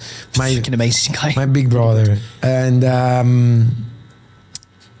 He's my fucking amazing guy. my big brother. And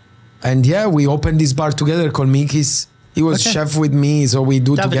yeah, we opened this bar together called Mickey's. He was chef with me, so we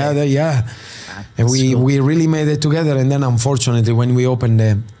do Davide. together, yeah. And we really made it together. And then unfortunately, when we opened,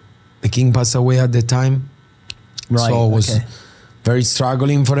 the king passed away at the time. Right. So it was very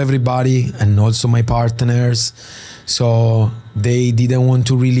struggling for everybody and also my partners. So they didn't want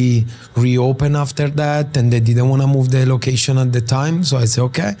to really reopen after that, and they didn't want to move the location at the time. So I said,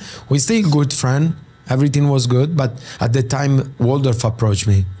 okay, we still good friend. Everything was good. But at the time, Waldorf approached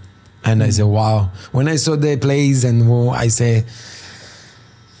me. And I said, wow. When I saw the place and I say,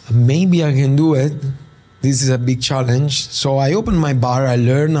 maybe I can do it. This is a big challenge. So I opened my bar. I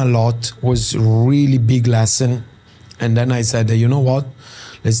learned a lot. It was a really big lesson. And then I said, you know what?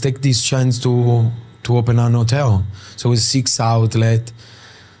 Let's take this chance to open an hotel. So it was 6 outlet,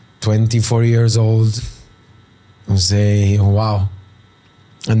 24 years old. I say, wow.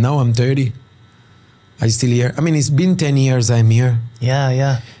 And now I'm 30. I still here. I mean, it's been 10 years I'm here. Yeah,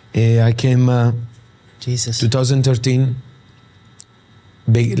 yeah. I came Jesus. 2013,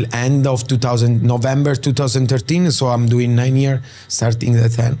 end of November 2013. So I'm doing 9 years, starting the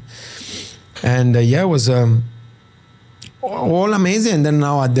 10. And yeah, it was all amazing. And then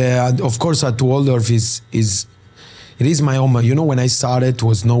now of course at Waldorf it is my home. You know, when I started, it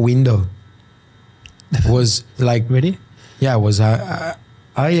was no window. It was like Really? Yeah, it was. I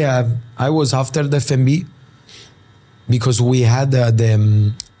was after the F&B because we had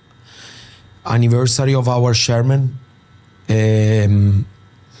the anniversary of our chairman.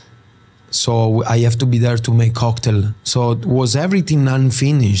 So I have to be there to make cocktail. So it was everything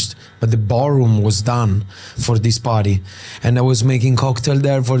unfinished, but the ballroom was done for this party. And I was making cocktail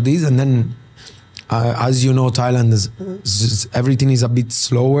there for this. And then, as you know, Thailand, everything is a bit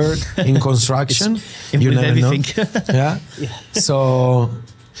slower in construction. You never know. Yeah. So,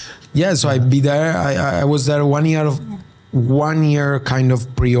 yeah, so I'd be there. I was there 1 year kind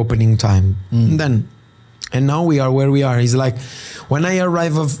of pre-opening time. And now we are where we are. It's like when I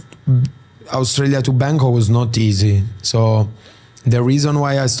arrived of Australia to Bangkok was not easy. So the reason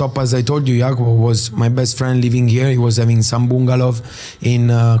why I stopped, as I told you, Jacopo, was my best friend living here. He was having some bungalow in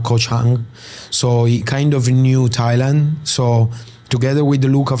Koh Chang. So he kind of knew Thailand. So together with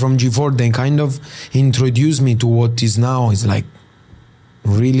Luca from G4, they kind of introduced me to what is now. It's like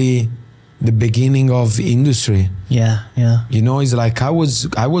really the beginning of industry. Yeah, yeah. You know, it's like I was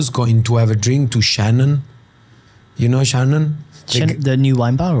going to have a drink to Shannon. You know Shannon? The new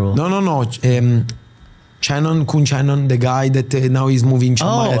wine bar? Or? No. Shannon, Kun Shannon, the guy that now is moving Chiang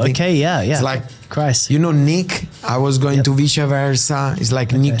Mai, I think. Okay, yeah. It's like, Christ. you know, Nick, I was going to Vice Versa. It's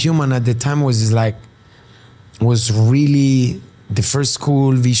like Nick Human at the time was really the first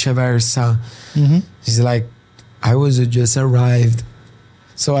school, Vice Versa. Mm-hmm. It's like, I was just arrived.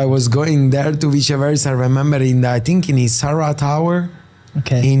 So I was going there to Vice Versa. I remember I think in Isara Tower,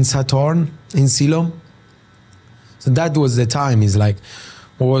 in Saturn, in Silom. So that was the time. It's like,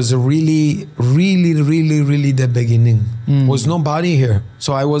 was really, really, really, really the beginning. Was nobody here.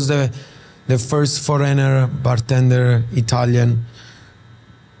 So I was the first foreigner bartender, Italian.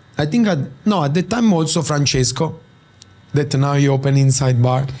 I think at the time also Francesco, that now he opened Inside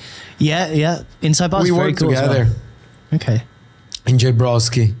Bar. Yeah. Inside Bar. We worked together. Well. Okay. And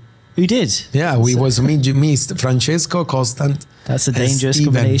Jabrowski. You did? Yeah, we was me, Francesco, Constant. That's a dangerous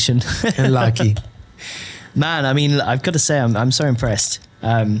combination. And Lucky. Man, I mean, I've got to say, I'm so impressed.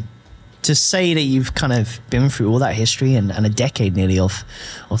 To say that you've kind of been through all that history and a decade nearly of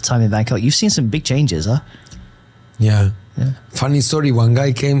time in Bangkok, you've seen some big changes, huh? Yeah. Funny story, one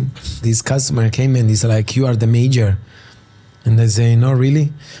guy this customer came and he's like, you are the major. And I say, no,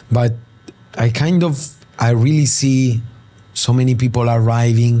 really? But I really see so many people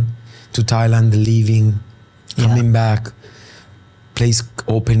arriving to Thailand, leaving, coming back, place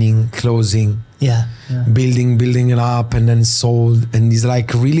opening, closing. Yeah. Building it up and then sold. And it's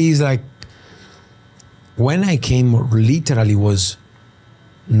like, when I came, literally was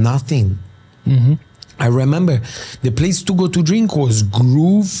nothing. Mm-hmm. I remember the place to go to drink was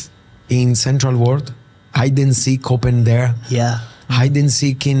Groove in Central World. Hide and Seek open there. Yeah. Hide and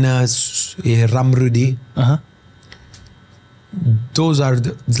Seek in Ramrudi. Uh-huh. Those are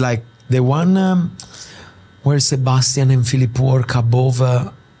like the one where Sebastian and Philip work above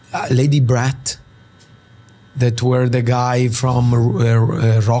Lady Brat, that were the guy from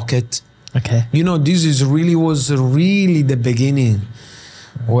Rocket. Okay. You know, this was really the beginning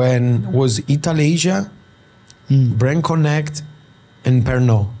when was Italasia Brand Connect, and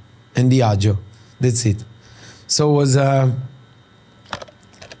Pernod, and Diageo. That's it. So it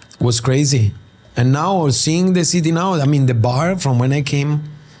was crazy. And now seeing the city now, I mean the bar from when I came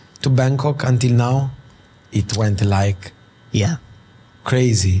to Bangkok until now, it went like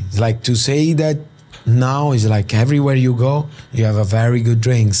crazy. It's like to say that now is like everywhere you go, you have a very good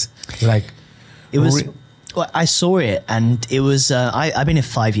drinks. Like it was. Well, I saw it, and it was. I've been here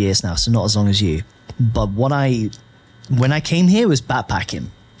 5 years now, so not as long as you. But when I came here, it was backpacking,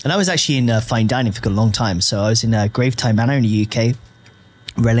 and I was actually in fine dining for a long time. So I was in Gravetime Manor in the UK.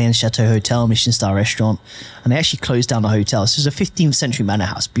 Reliant Chateau Hotel, Michelin star restaurant, and they actually closed down the hotel. So it was a 15th century manor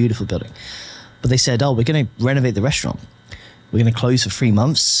house, beautiful building. But they said, we're going to renovate the restaurant. We're going to close for 3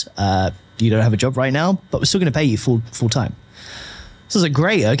 months. You don't have a job right now, but we're still going to pay you full time. So I was like,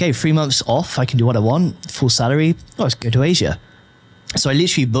 great, okay, 3 months off. I can do what I want, full salary. Let's go to Asia. So I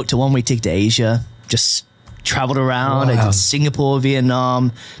literally booked a one-way ticket to Asia, just traveled around. Wow. I did Singapore,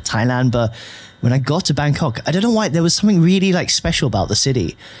 Vietnam, Thailand, but when I got to Bangkok, I don't know why, there was something really like special about the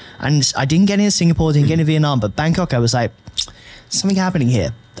city. And I didn't get into Singapore, didn't get into Vietnam, but Bangkok, I was like, something happening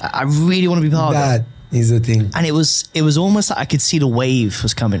here. I really want to be part of it. That is the thing. And it was almost like I could see the wave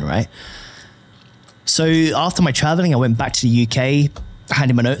was coming, right? So after my traveling, I went back to the UK,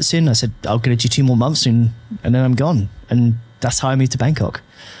 handed my notes in. I said, I'm going to do 2 more months and then I'm gone. And that's how I moved to Bangkok.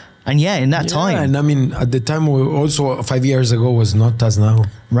 And in that time. And I mean, at the time, also 5 years ago was not as now.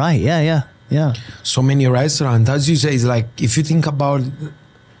 Right, yeah. So many restaurants. As you say, it's like, if you think about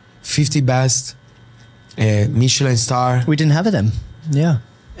 50 best, Michelin star. We didn't have it then. Yeah.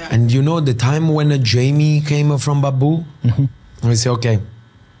 And you know, the time when Jamie came from Babu, I say, okay,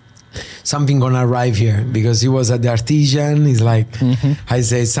 something gonna arrive here, because he was at the Artisan. He's like, I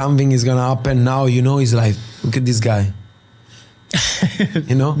say, something is gonna happen now. You know, he's like, look at this guy.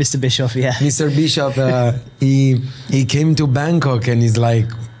 You know, Mr. Bischoff, yeah. Mr. Bishop, he came to Bangkok, and he's like,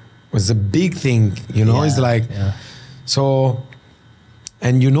 was a big thing, you know. It's like, so,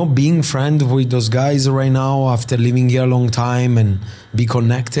 and you know, being friend with those guys right now after living here a long time and be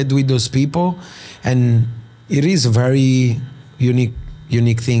connected with those people, and it is a very unique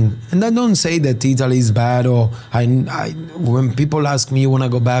thing. And I don't say that Italy is bad, or I when people ask me when I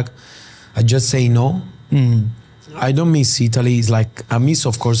go back, I just say no. I don't miss Italy. It's like, I miss,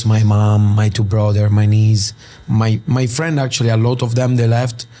 of course, my mom, my 2 brothers, my niece, my friend. Actually, a lot of them, they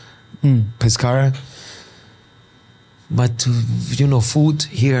left Pescara. But you know, food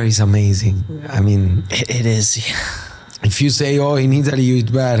here is amazing. I mean, it is. If you say, in Italy you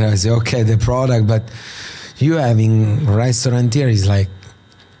eat better, I say, okay, the product, but you having restaurant here is like,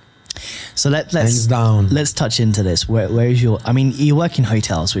 so let's hands down. Let's touch into this. Where is your? I mean, you work in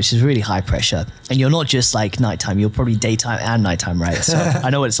hotels, which is really high pressure, and you're not just like nighttime. You're probably daytime and nighttime, right? So I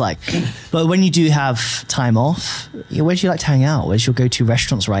know what it's like. But when you do have time off, where do you like to hang out? Where's your go-to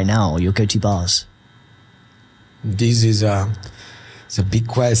restaurants right now, or your go-to bars? This is it's a big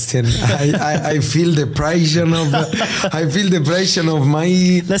question. I feel the pressure of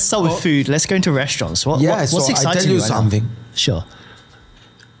my. Let's start with food. Let's go into restaurants. What's exciting I tell you right something. Now? Sure.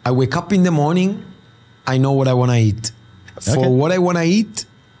 I wake up in the morning, I know what I want to eat. For what I want to eat,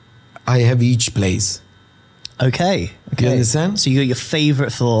 I have each place. Okay. You understand? So you got your favorite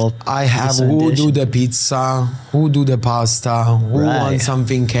for. I have who do the pizza, who do the pasta, who wants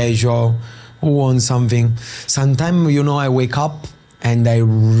something casual, who wants something. Sometimes, you know, I wake up and I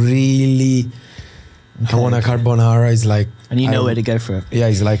really I want a carbonara. It's like, and you know where to go for it. Yeah,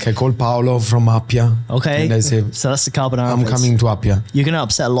 it's like I call Paolo from Appia. Okay. And I say, so that's the carbonara. I'm coming to Appia. You're going to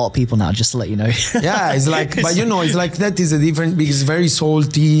upset a lot of people now, just to let you know. Yeah, it's like, but you know, it's like that is a different, because it's very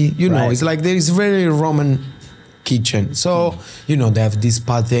salty, you know, it's like there is very Roman kitchen. So, you know, they have this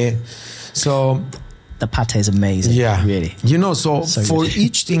pate. So the pate is amazing. Yeah. Really. You know, so for good.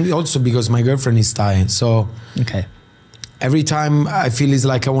 Each thing, also because my girlfriend is Thai. So every time I feel it's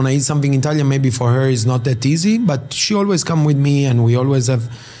like I want to eat something Italian, maybe for her it's not that easy, but she always come with me and we always have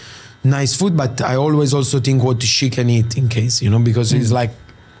nice food. But I always also think what she can eat in case, you know, because it's like,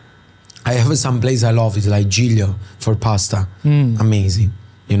 I have some place I love. It's like Giglio for pasta. Amazing.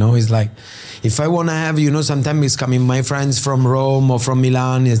 You know, it's like, if I want to have, you know, sometimes it's coming my friends from Rome or from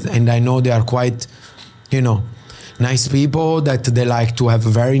Milan, and I know they are quite, you know, nice people that they like to have a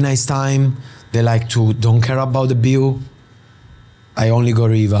very nice time. They like to don't care about the bill. I only go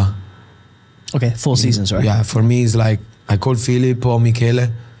Riva. Okay, Four Seasons, right? Yeah, for me it's like, I call Philip or Michele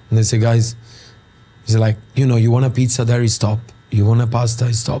and they say, guys, it's like, you know, you want a pizza, there is stop. You want a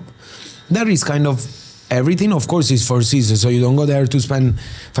pasta, stop. There is kind of everything. Of course it's Four Seasons, so you don't go there to spend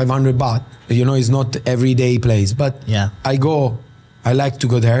 500 baht. You know, it's not everyday place, but I like to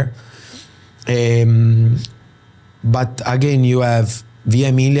go there. But again, you have Via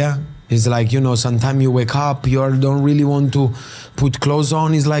Emilia. It's like, sometimes you wake up, you don't really want to put clothes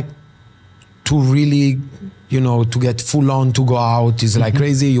on. It's like to really, to get full on to go out. It's like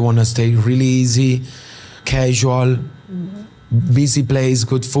crazy. You want to stay really easy, casual, busy place,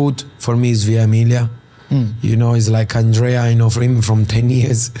 good food. For me, it's Via Emilia. It's like Andrea, I know him from 10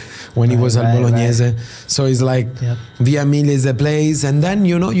 years when he was at Bolognese. Right. So it's like Via Emilia is the place. And then,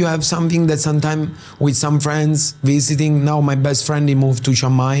 you have something that sometimes with some friends visiting. Now my best friend, he moved to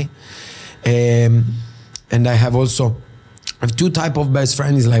Chiang Mai. And I have two type of best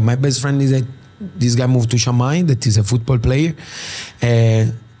friends. Like my best friend is this guy moved to Chiang Mai, that is a football player.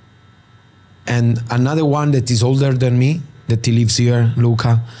 And another one that is older than me, that he lives here,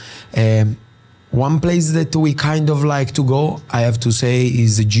 Luca. One place that we kind of like to go, I have to say,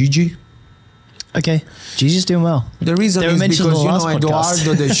 is Gigi. Okay, Gigi's doing well. The reason is because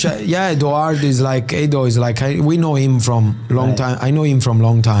Edoardo, Edoardo is like Edo is like we know him from long time. I know him from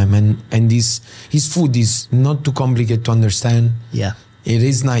long time, and his food is not too complicated to understand. Yeah, it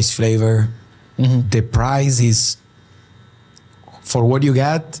is nice flavor. The price is for what you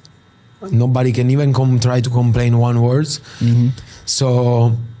get. Nobody can even try to complain one word.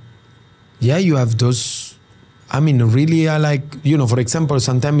 So. Yeah, you have those. I mean, really, I like, for example,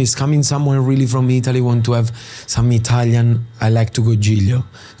 sometimes it's coming somewhere really from Italy, want to have some Italian. I like to go Giglio.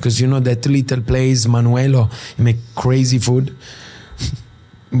 Because, that little place, Manuelo, he make crazy food.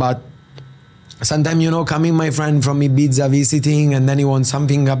 But sometimes, coming my friend from Ibiza visiting, and then he wants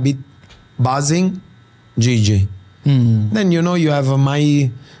something a bit buzzing, Gigi. Then, you have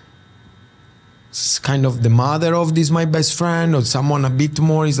my... It's kind of the mother of this my best friend, or someone a bit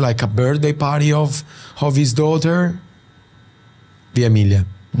more is like a birthday party of his daughter. Via Emilia.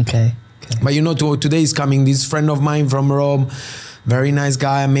 Okay. But today is coming this friend of mine from Rome, very nice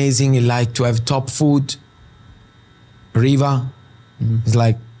guy, amazing. He like to have top food. Riva, it's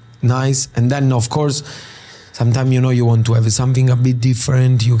like nice. And then of course, sometimes you want to have something a bit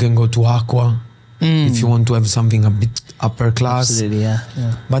different. You can go to Aqua. If you want to have something a bit upper class. Absolutely, yeah.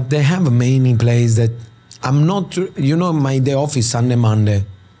 But they have many places that I'm not, my day off is Sunday, Monday.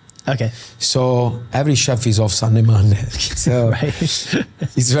 Okay. So every chef is off Sunday, Monday. So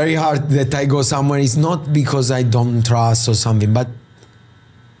it's very hard that I go somewhere. It's not because I don't trust or something, but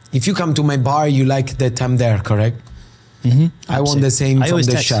if you come to my bar, you like that I'm there, correct? I want the same from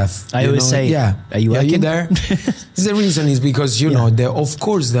the chef. I always say, are you working? Are you there? The reason is because, of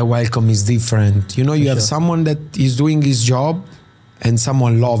course the welcome is different. You have someone that is doing his job and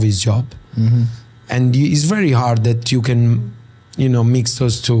someone loves his job. And it's very hard that you can, mix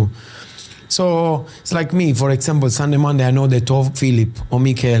those two. So it's like me, for example, Sunday, Monday, I know that Philip or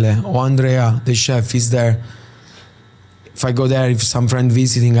Michele or Andrea, the chef, is there. If I go there, if some friend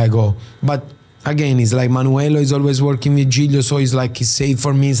visiting, I go. But again, it's like Manuelo is always working with Giglio, so it's like it's safe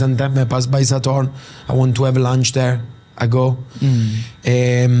for me. Sometimes I pass by Saturn, I want to have lunch there, I go.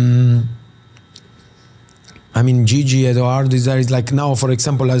 I mean, Gigi, Edoardo is there. It's like now, for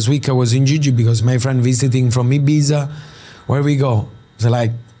example, last week I was in Gigi because my friend visiting from Ibiza. Where we go? It's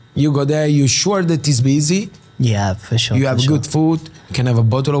like, you go there, you sure that it's busy. Yeah, for sure. You have good food, you can have a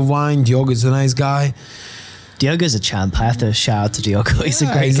bottle of wine. Diogo is a nice guy. Diogo's a champ. I have to shout out to Diogo. He's a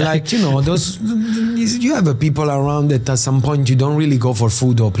great guy. Like, those, you have people around that at some point you don't really go for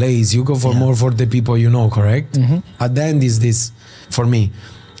food or place. You go for more for the people correct? At the end is this for me.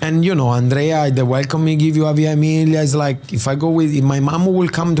 And Andrea, the welcome me give you a Via Emilia is like, if my mom will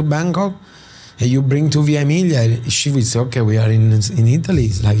come to Bangkok and you bring to Via Emilia, she will say, okay, we are in Italy.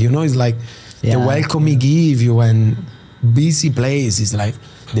 It's like, it's like the welcome me give you, and busy place is like,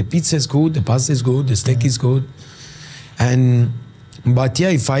 the pizza is good, the pasta is good, the steak is good. But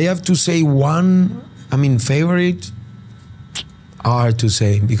if I have to say one, favorite, hard to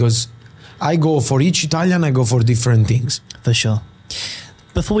say, because I go for each Italian, I go for different things. For sure.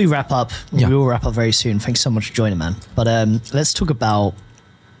 Before we wrap up, we will wrap up very soon. Thanks so much for joining, man. But let's talk about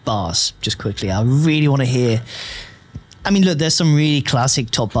bars just quickly. I really want to hear. Look, there's some really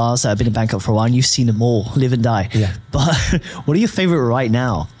classic top bars that have been in Bangkok for a while, and you've seen them all, live and die. Yeah. But what are your favorite right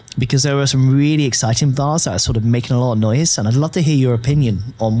now? Because there are some really exciting bars that are sort of making a lot of noise, and I'd love to hear your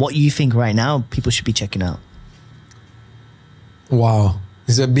opinion on what you think right now people should be checking out. Wow.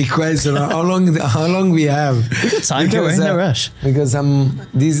 It's a big question. How long we have? Time to go, no rush. Because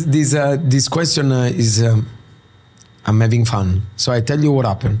this question is I'm having fun. So I tell you what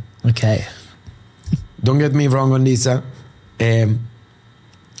happened. Okay. Don't get me wrong on this.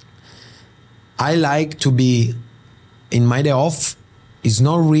 I like to be in my day off. It's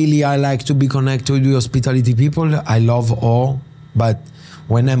not really I like to be connected with hospitality people. I love all, but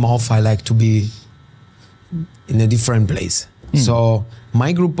when I'm off, I like to be in a different place. So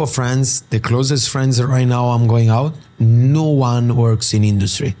my group of friends, the closest friends right now I'm going out, no one works in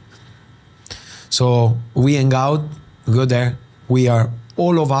industry. So we hang out, we go there, we are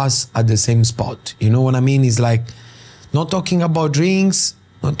all of us at the same spot. You know what I mean? It's like not talking about drinks,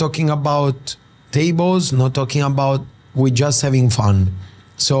 not talking about tables, not talking about, we're just having fun.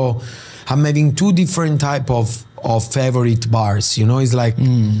 So I'm having two different type of favorite bars. You know, it's like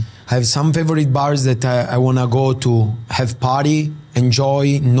I have some favorite bars that I want to go to have party,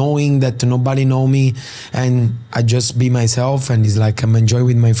 enjoy, knowing that nobody know me, and I just be myself, and it's like I'm enjoy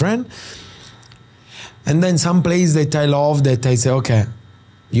with my friend. And then some place that I love that I say, okay,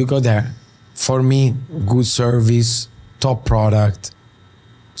 you go there. For me, good service, top product,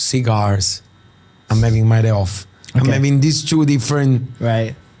 cigars. I'm having my day off. Okay. I'm having these two different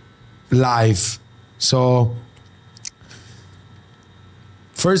life. So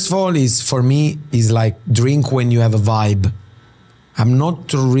first of all, is for me is like drink when you have a vibe. I'm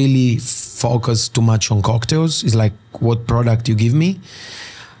not really focused too much on cocktails. It's like what product you give me.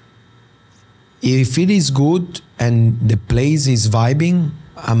 If it is good and the place is vibing,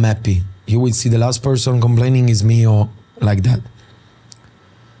 I'm happy. You will see the last person complaining is me or like that.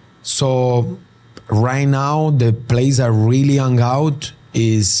 So right now, the place I really hung out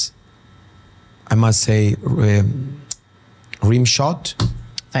is, I must say, Rim Shot.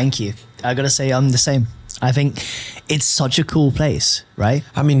 Thank you. I gotta say, I'm the same. I think it's such a cool place, right?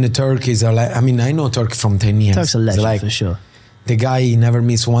 I mean, the Turks are like, I mean, I know Turk from 10 years. Turk's a legend for sure. The guy never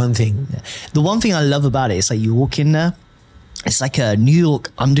miss one thing. Yeah. The one thing I love about it is like you walk in there, it's like a New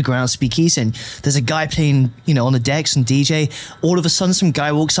York underground speakeasy, and there's a guy playing, you know, on the decks and DJ. All of a sudden, some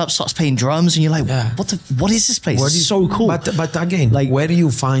guy walks up, starts playing drums, and you're like, what is this place? It's so cool. But again, like, where do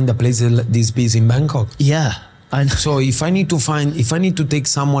you find a place this big in Bangkok? Yeah. So if I need to take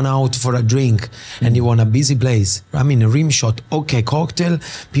someone out for a drink and you want a busy place, I mean a Rim Shot, okay, cocktail,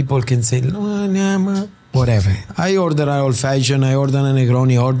 people can say, whatever. I order an old fashioned, I order a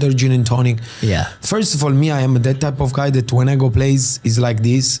Negroni, I order gin and tonic. Yeah. First of all, me, I am that type of guy that when I go place is like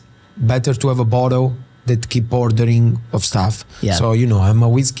this, better to have a bottle that keep ordering of stuff. Yeah. So, you know, I'm a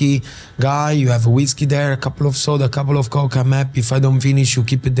whiskey guy, you have a whiskey there, a couple of soda, a couple of Coke, I'm happy. If I don't finish, you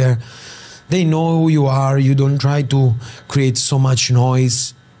keep it there. They know who you are. You don't try to create so much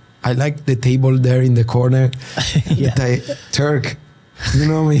noise. I like the table there in the corner. Turk, you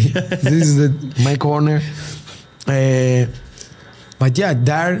know me. This is my corner. But yeah,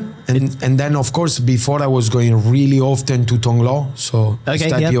 there. And then, of course, before I was going really often to Tonglo. So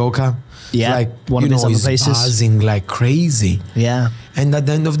tapioca. Yep. Yeah, like, one of these other places. Buzzing like crazy. Yeah. And at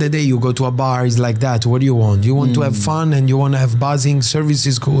the end of the day, you go to a bar, it's like that. What do you want? You want to have fun and you want to have buzzing, service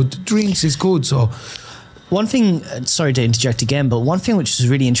is good, drinks is good. So one thing, sorry to interject again, but one thing which is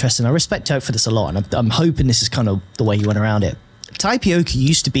really interesting, I respect Turk for this a lot, and I'm hoping this is kind of the way you went around it. Tapioca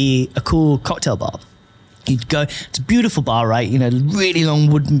used to be a cool cocktail bar. You'd go, it's a beautiful bar, right? You know, really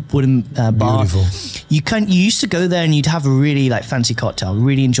long wooden bar. Beautiful. You used to go there and you'd have a really like fancy cocktail,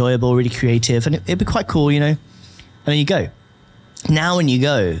 really enjoyable, really creative, and it'd be quite cool, you know. And then you go. Now when you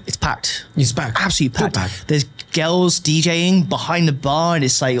go, it's packed. It's packed. Absolutely packed. There's girls DJing behind the bar, and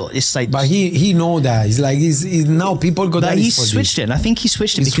it's like. But he know that. It's like he's now people go there. But he switched it. And I think he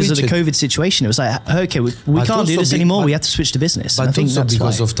switched it because of the COVID situation. It was like, okay, we can't do this anymore. We have to switch the business. But I think also that's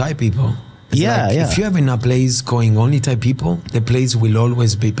because of Thai people. It's like, if you have in a place going only Thai people, the place will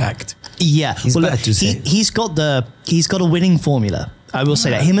always be packed. Yeah, it's bad to say. He's got a winning formula. I will say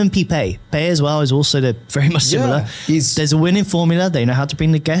that him and Pei as well is also very much similar. There's a winning formula. They know how to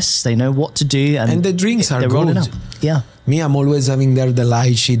bring the guests. They know what to do, and the drinks are good. Yeah, me, I'm always having there the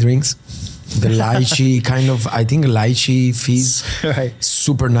lychee drinks. The lychee kind of, I think lychee fizz, right.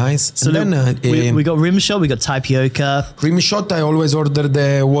 Super nice. So and then we got Rim Shot, we got tapioca. Rim Shot, I always order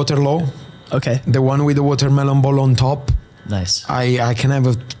the Waterloo. Okay. The one with the watermelon ball on top. Nice. I can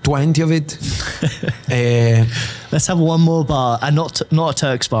have 20 of it. Let's have one more bar, and not a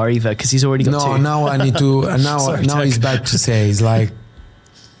Turk's bar either, because he's already got two. No, now I need to. Now Sorry, now Turk. It's bad to say. It's like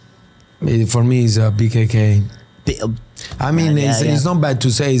for me, it's a BKK. I mean, it's not bad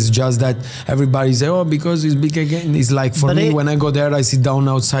to say. It's just that everybody say, "Oh, because it's BKK." It's like for me, when I go there, I sit down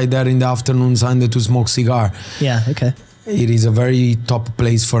outside there in the afternoon, Sunday to smoke cigar. Yeah. Okay. It is a very top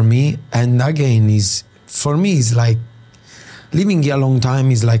place for me, and again, for me, it's like living here a long time.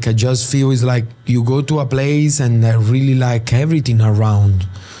 Is like I just feel it's like you go to a place and I really like everything around.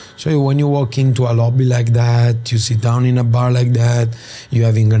 So when you walk into a lobby like that, you sit down in a bar like that, you're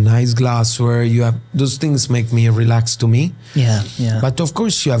having a nice glassware, you have those things make me relax to me. Yeah. But of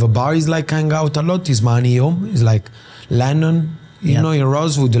course, you have a bar is like hang out a lot. Is Manio, is like Lennon. You know, in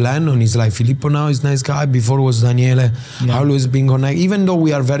Rosewood, Lennon is like, Filippo now is nice guy. Before was Daniele. Always been connected. Even though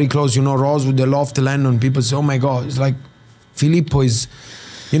we are very close, you know, Rosewood, the Loft, Lennon, people say, oh my God, it's like Filippo is,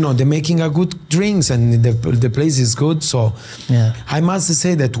 you know, they're making a good drinks and the place is good. So I must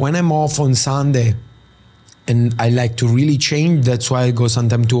say that when I'm off on Sunday and I like to really change, that's why I go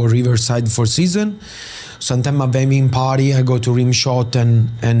sometimes to a Riverside Four Seasons. Sometimes I'm having party, I go to Rimshot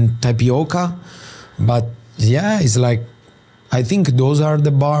and Tapioca. But yeah, it's like, I think those are the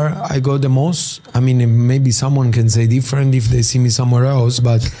bar I go the most. I mean, maybe someone can say different if they see me somewhere else,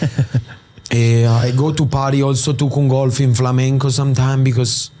 but I go to party also to Kungolf in Flamenco sometimes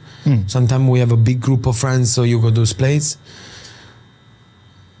because sometimes we have a big group of friends, so you go to those places.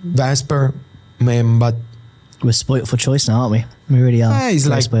 Vesper, but we're spoiled for choice now, aren't we? We really are. It's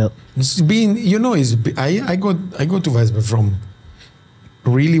very like spoiled. It's been, you know, I go to Vesper from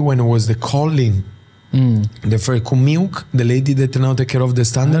really when it was the Colin. The first Kumilk, the lady that now take care of the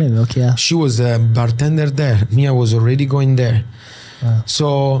standard, Milk, yeah. she was a bartender there. Me, I was already going there. Wow.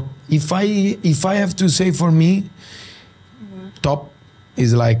 So if I have to say for me, top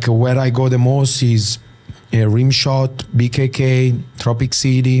is like where I go the most is Rimshot, BKK, Tropic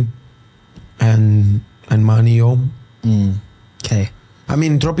City, and Manio. Okay. I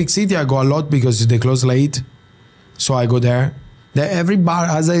mean, Tropic City I go a lot because they close late, so I go there. Every bar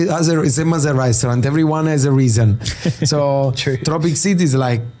has a same as a restaurant. Everyone has a reason. So Tropic City is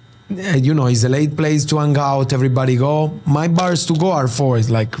like, you know, it's a late place to hang out. Everybody go. My bars to go are 4. It's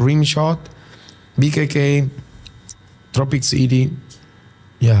like Rimshot, BKK, Tropic City.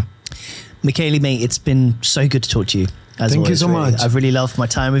 Yeah. Michele, mate, it's been so good to talk to you. Thank you so much. I've really loved my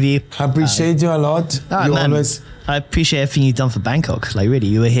time with you. I appreciate you a lot. You always. I appreciate everything you've done for Bangkok. Like really,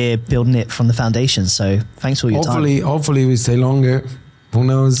 you were here building it from the foundation. So thanks for your time. Hopefully we stay longer. Who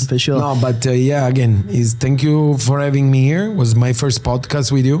knows? For sure. No, but again, thank you for having me here. It was my first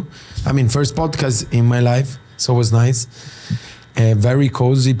podcast with you. I mean, first podcast in my life. So it was nice. A very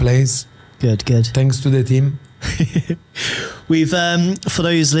cozy place. Good. Thanks to the team. We've, for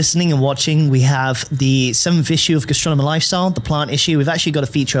those listening and watching, we have the 7th issue of Gastronomy Lifestyle, the plant issue. We've actually got a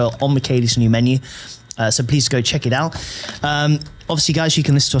feature on Michele's new menu. So please go check it out. Obviously, guys, you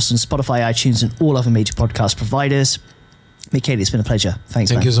can listen to us on Spotify, iTunes, and all other major podcast providers. Michele, it's been a pleasure.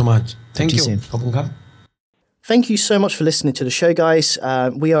 Thanks, Thank you so much. Thank you. Soon. Thank you so much for listening to the show, guys.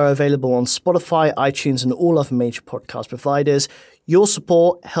 We are available on Spotify, iTunes, and all other major podcast providers. Your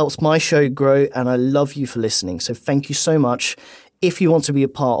support helps my show grow, and I love you for listening. So thank you so much. If you want to be a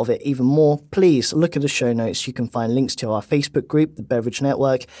part of it even more, please look at the show notes. You can find links to our Facebook group, The Beverage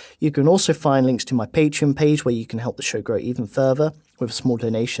Network. You can also find links to my Patreon page where you can help the show grow even further with small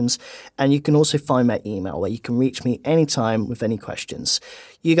donations. And you can also find my email where you can reach me anytime with any questions.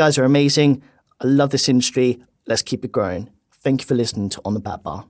 You guys are amazing. I love this industry. Let's keep it growing. Thank you for listening to On the Bat Bar.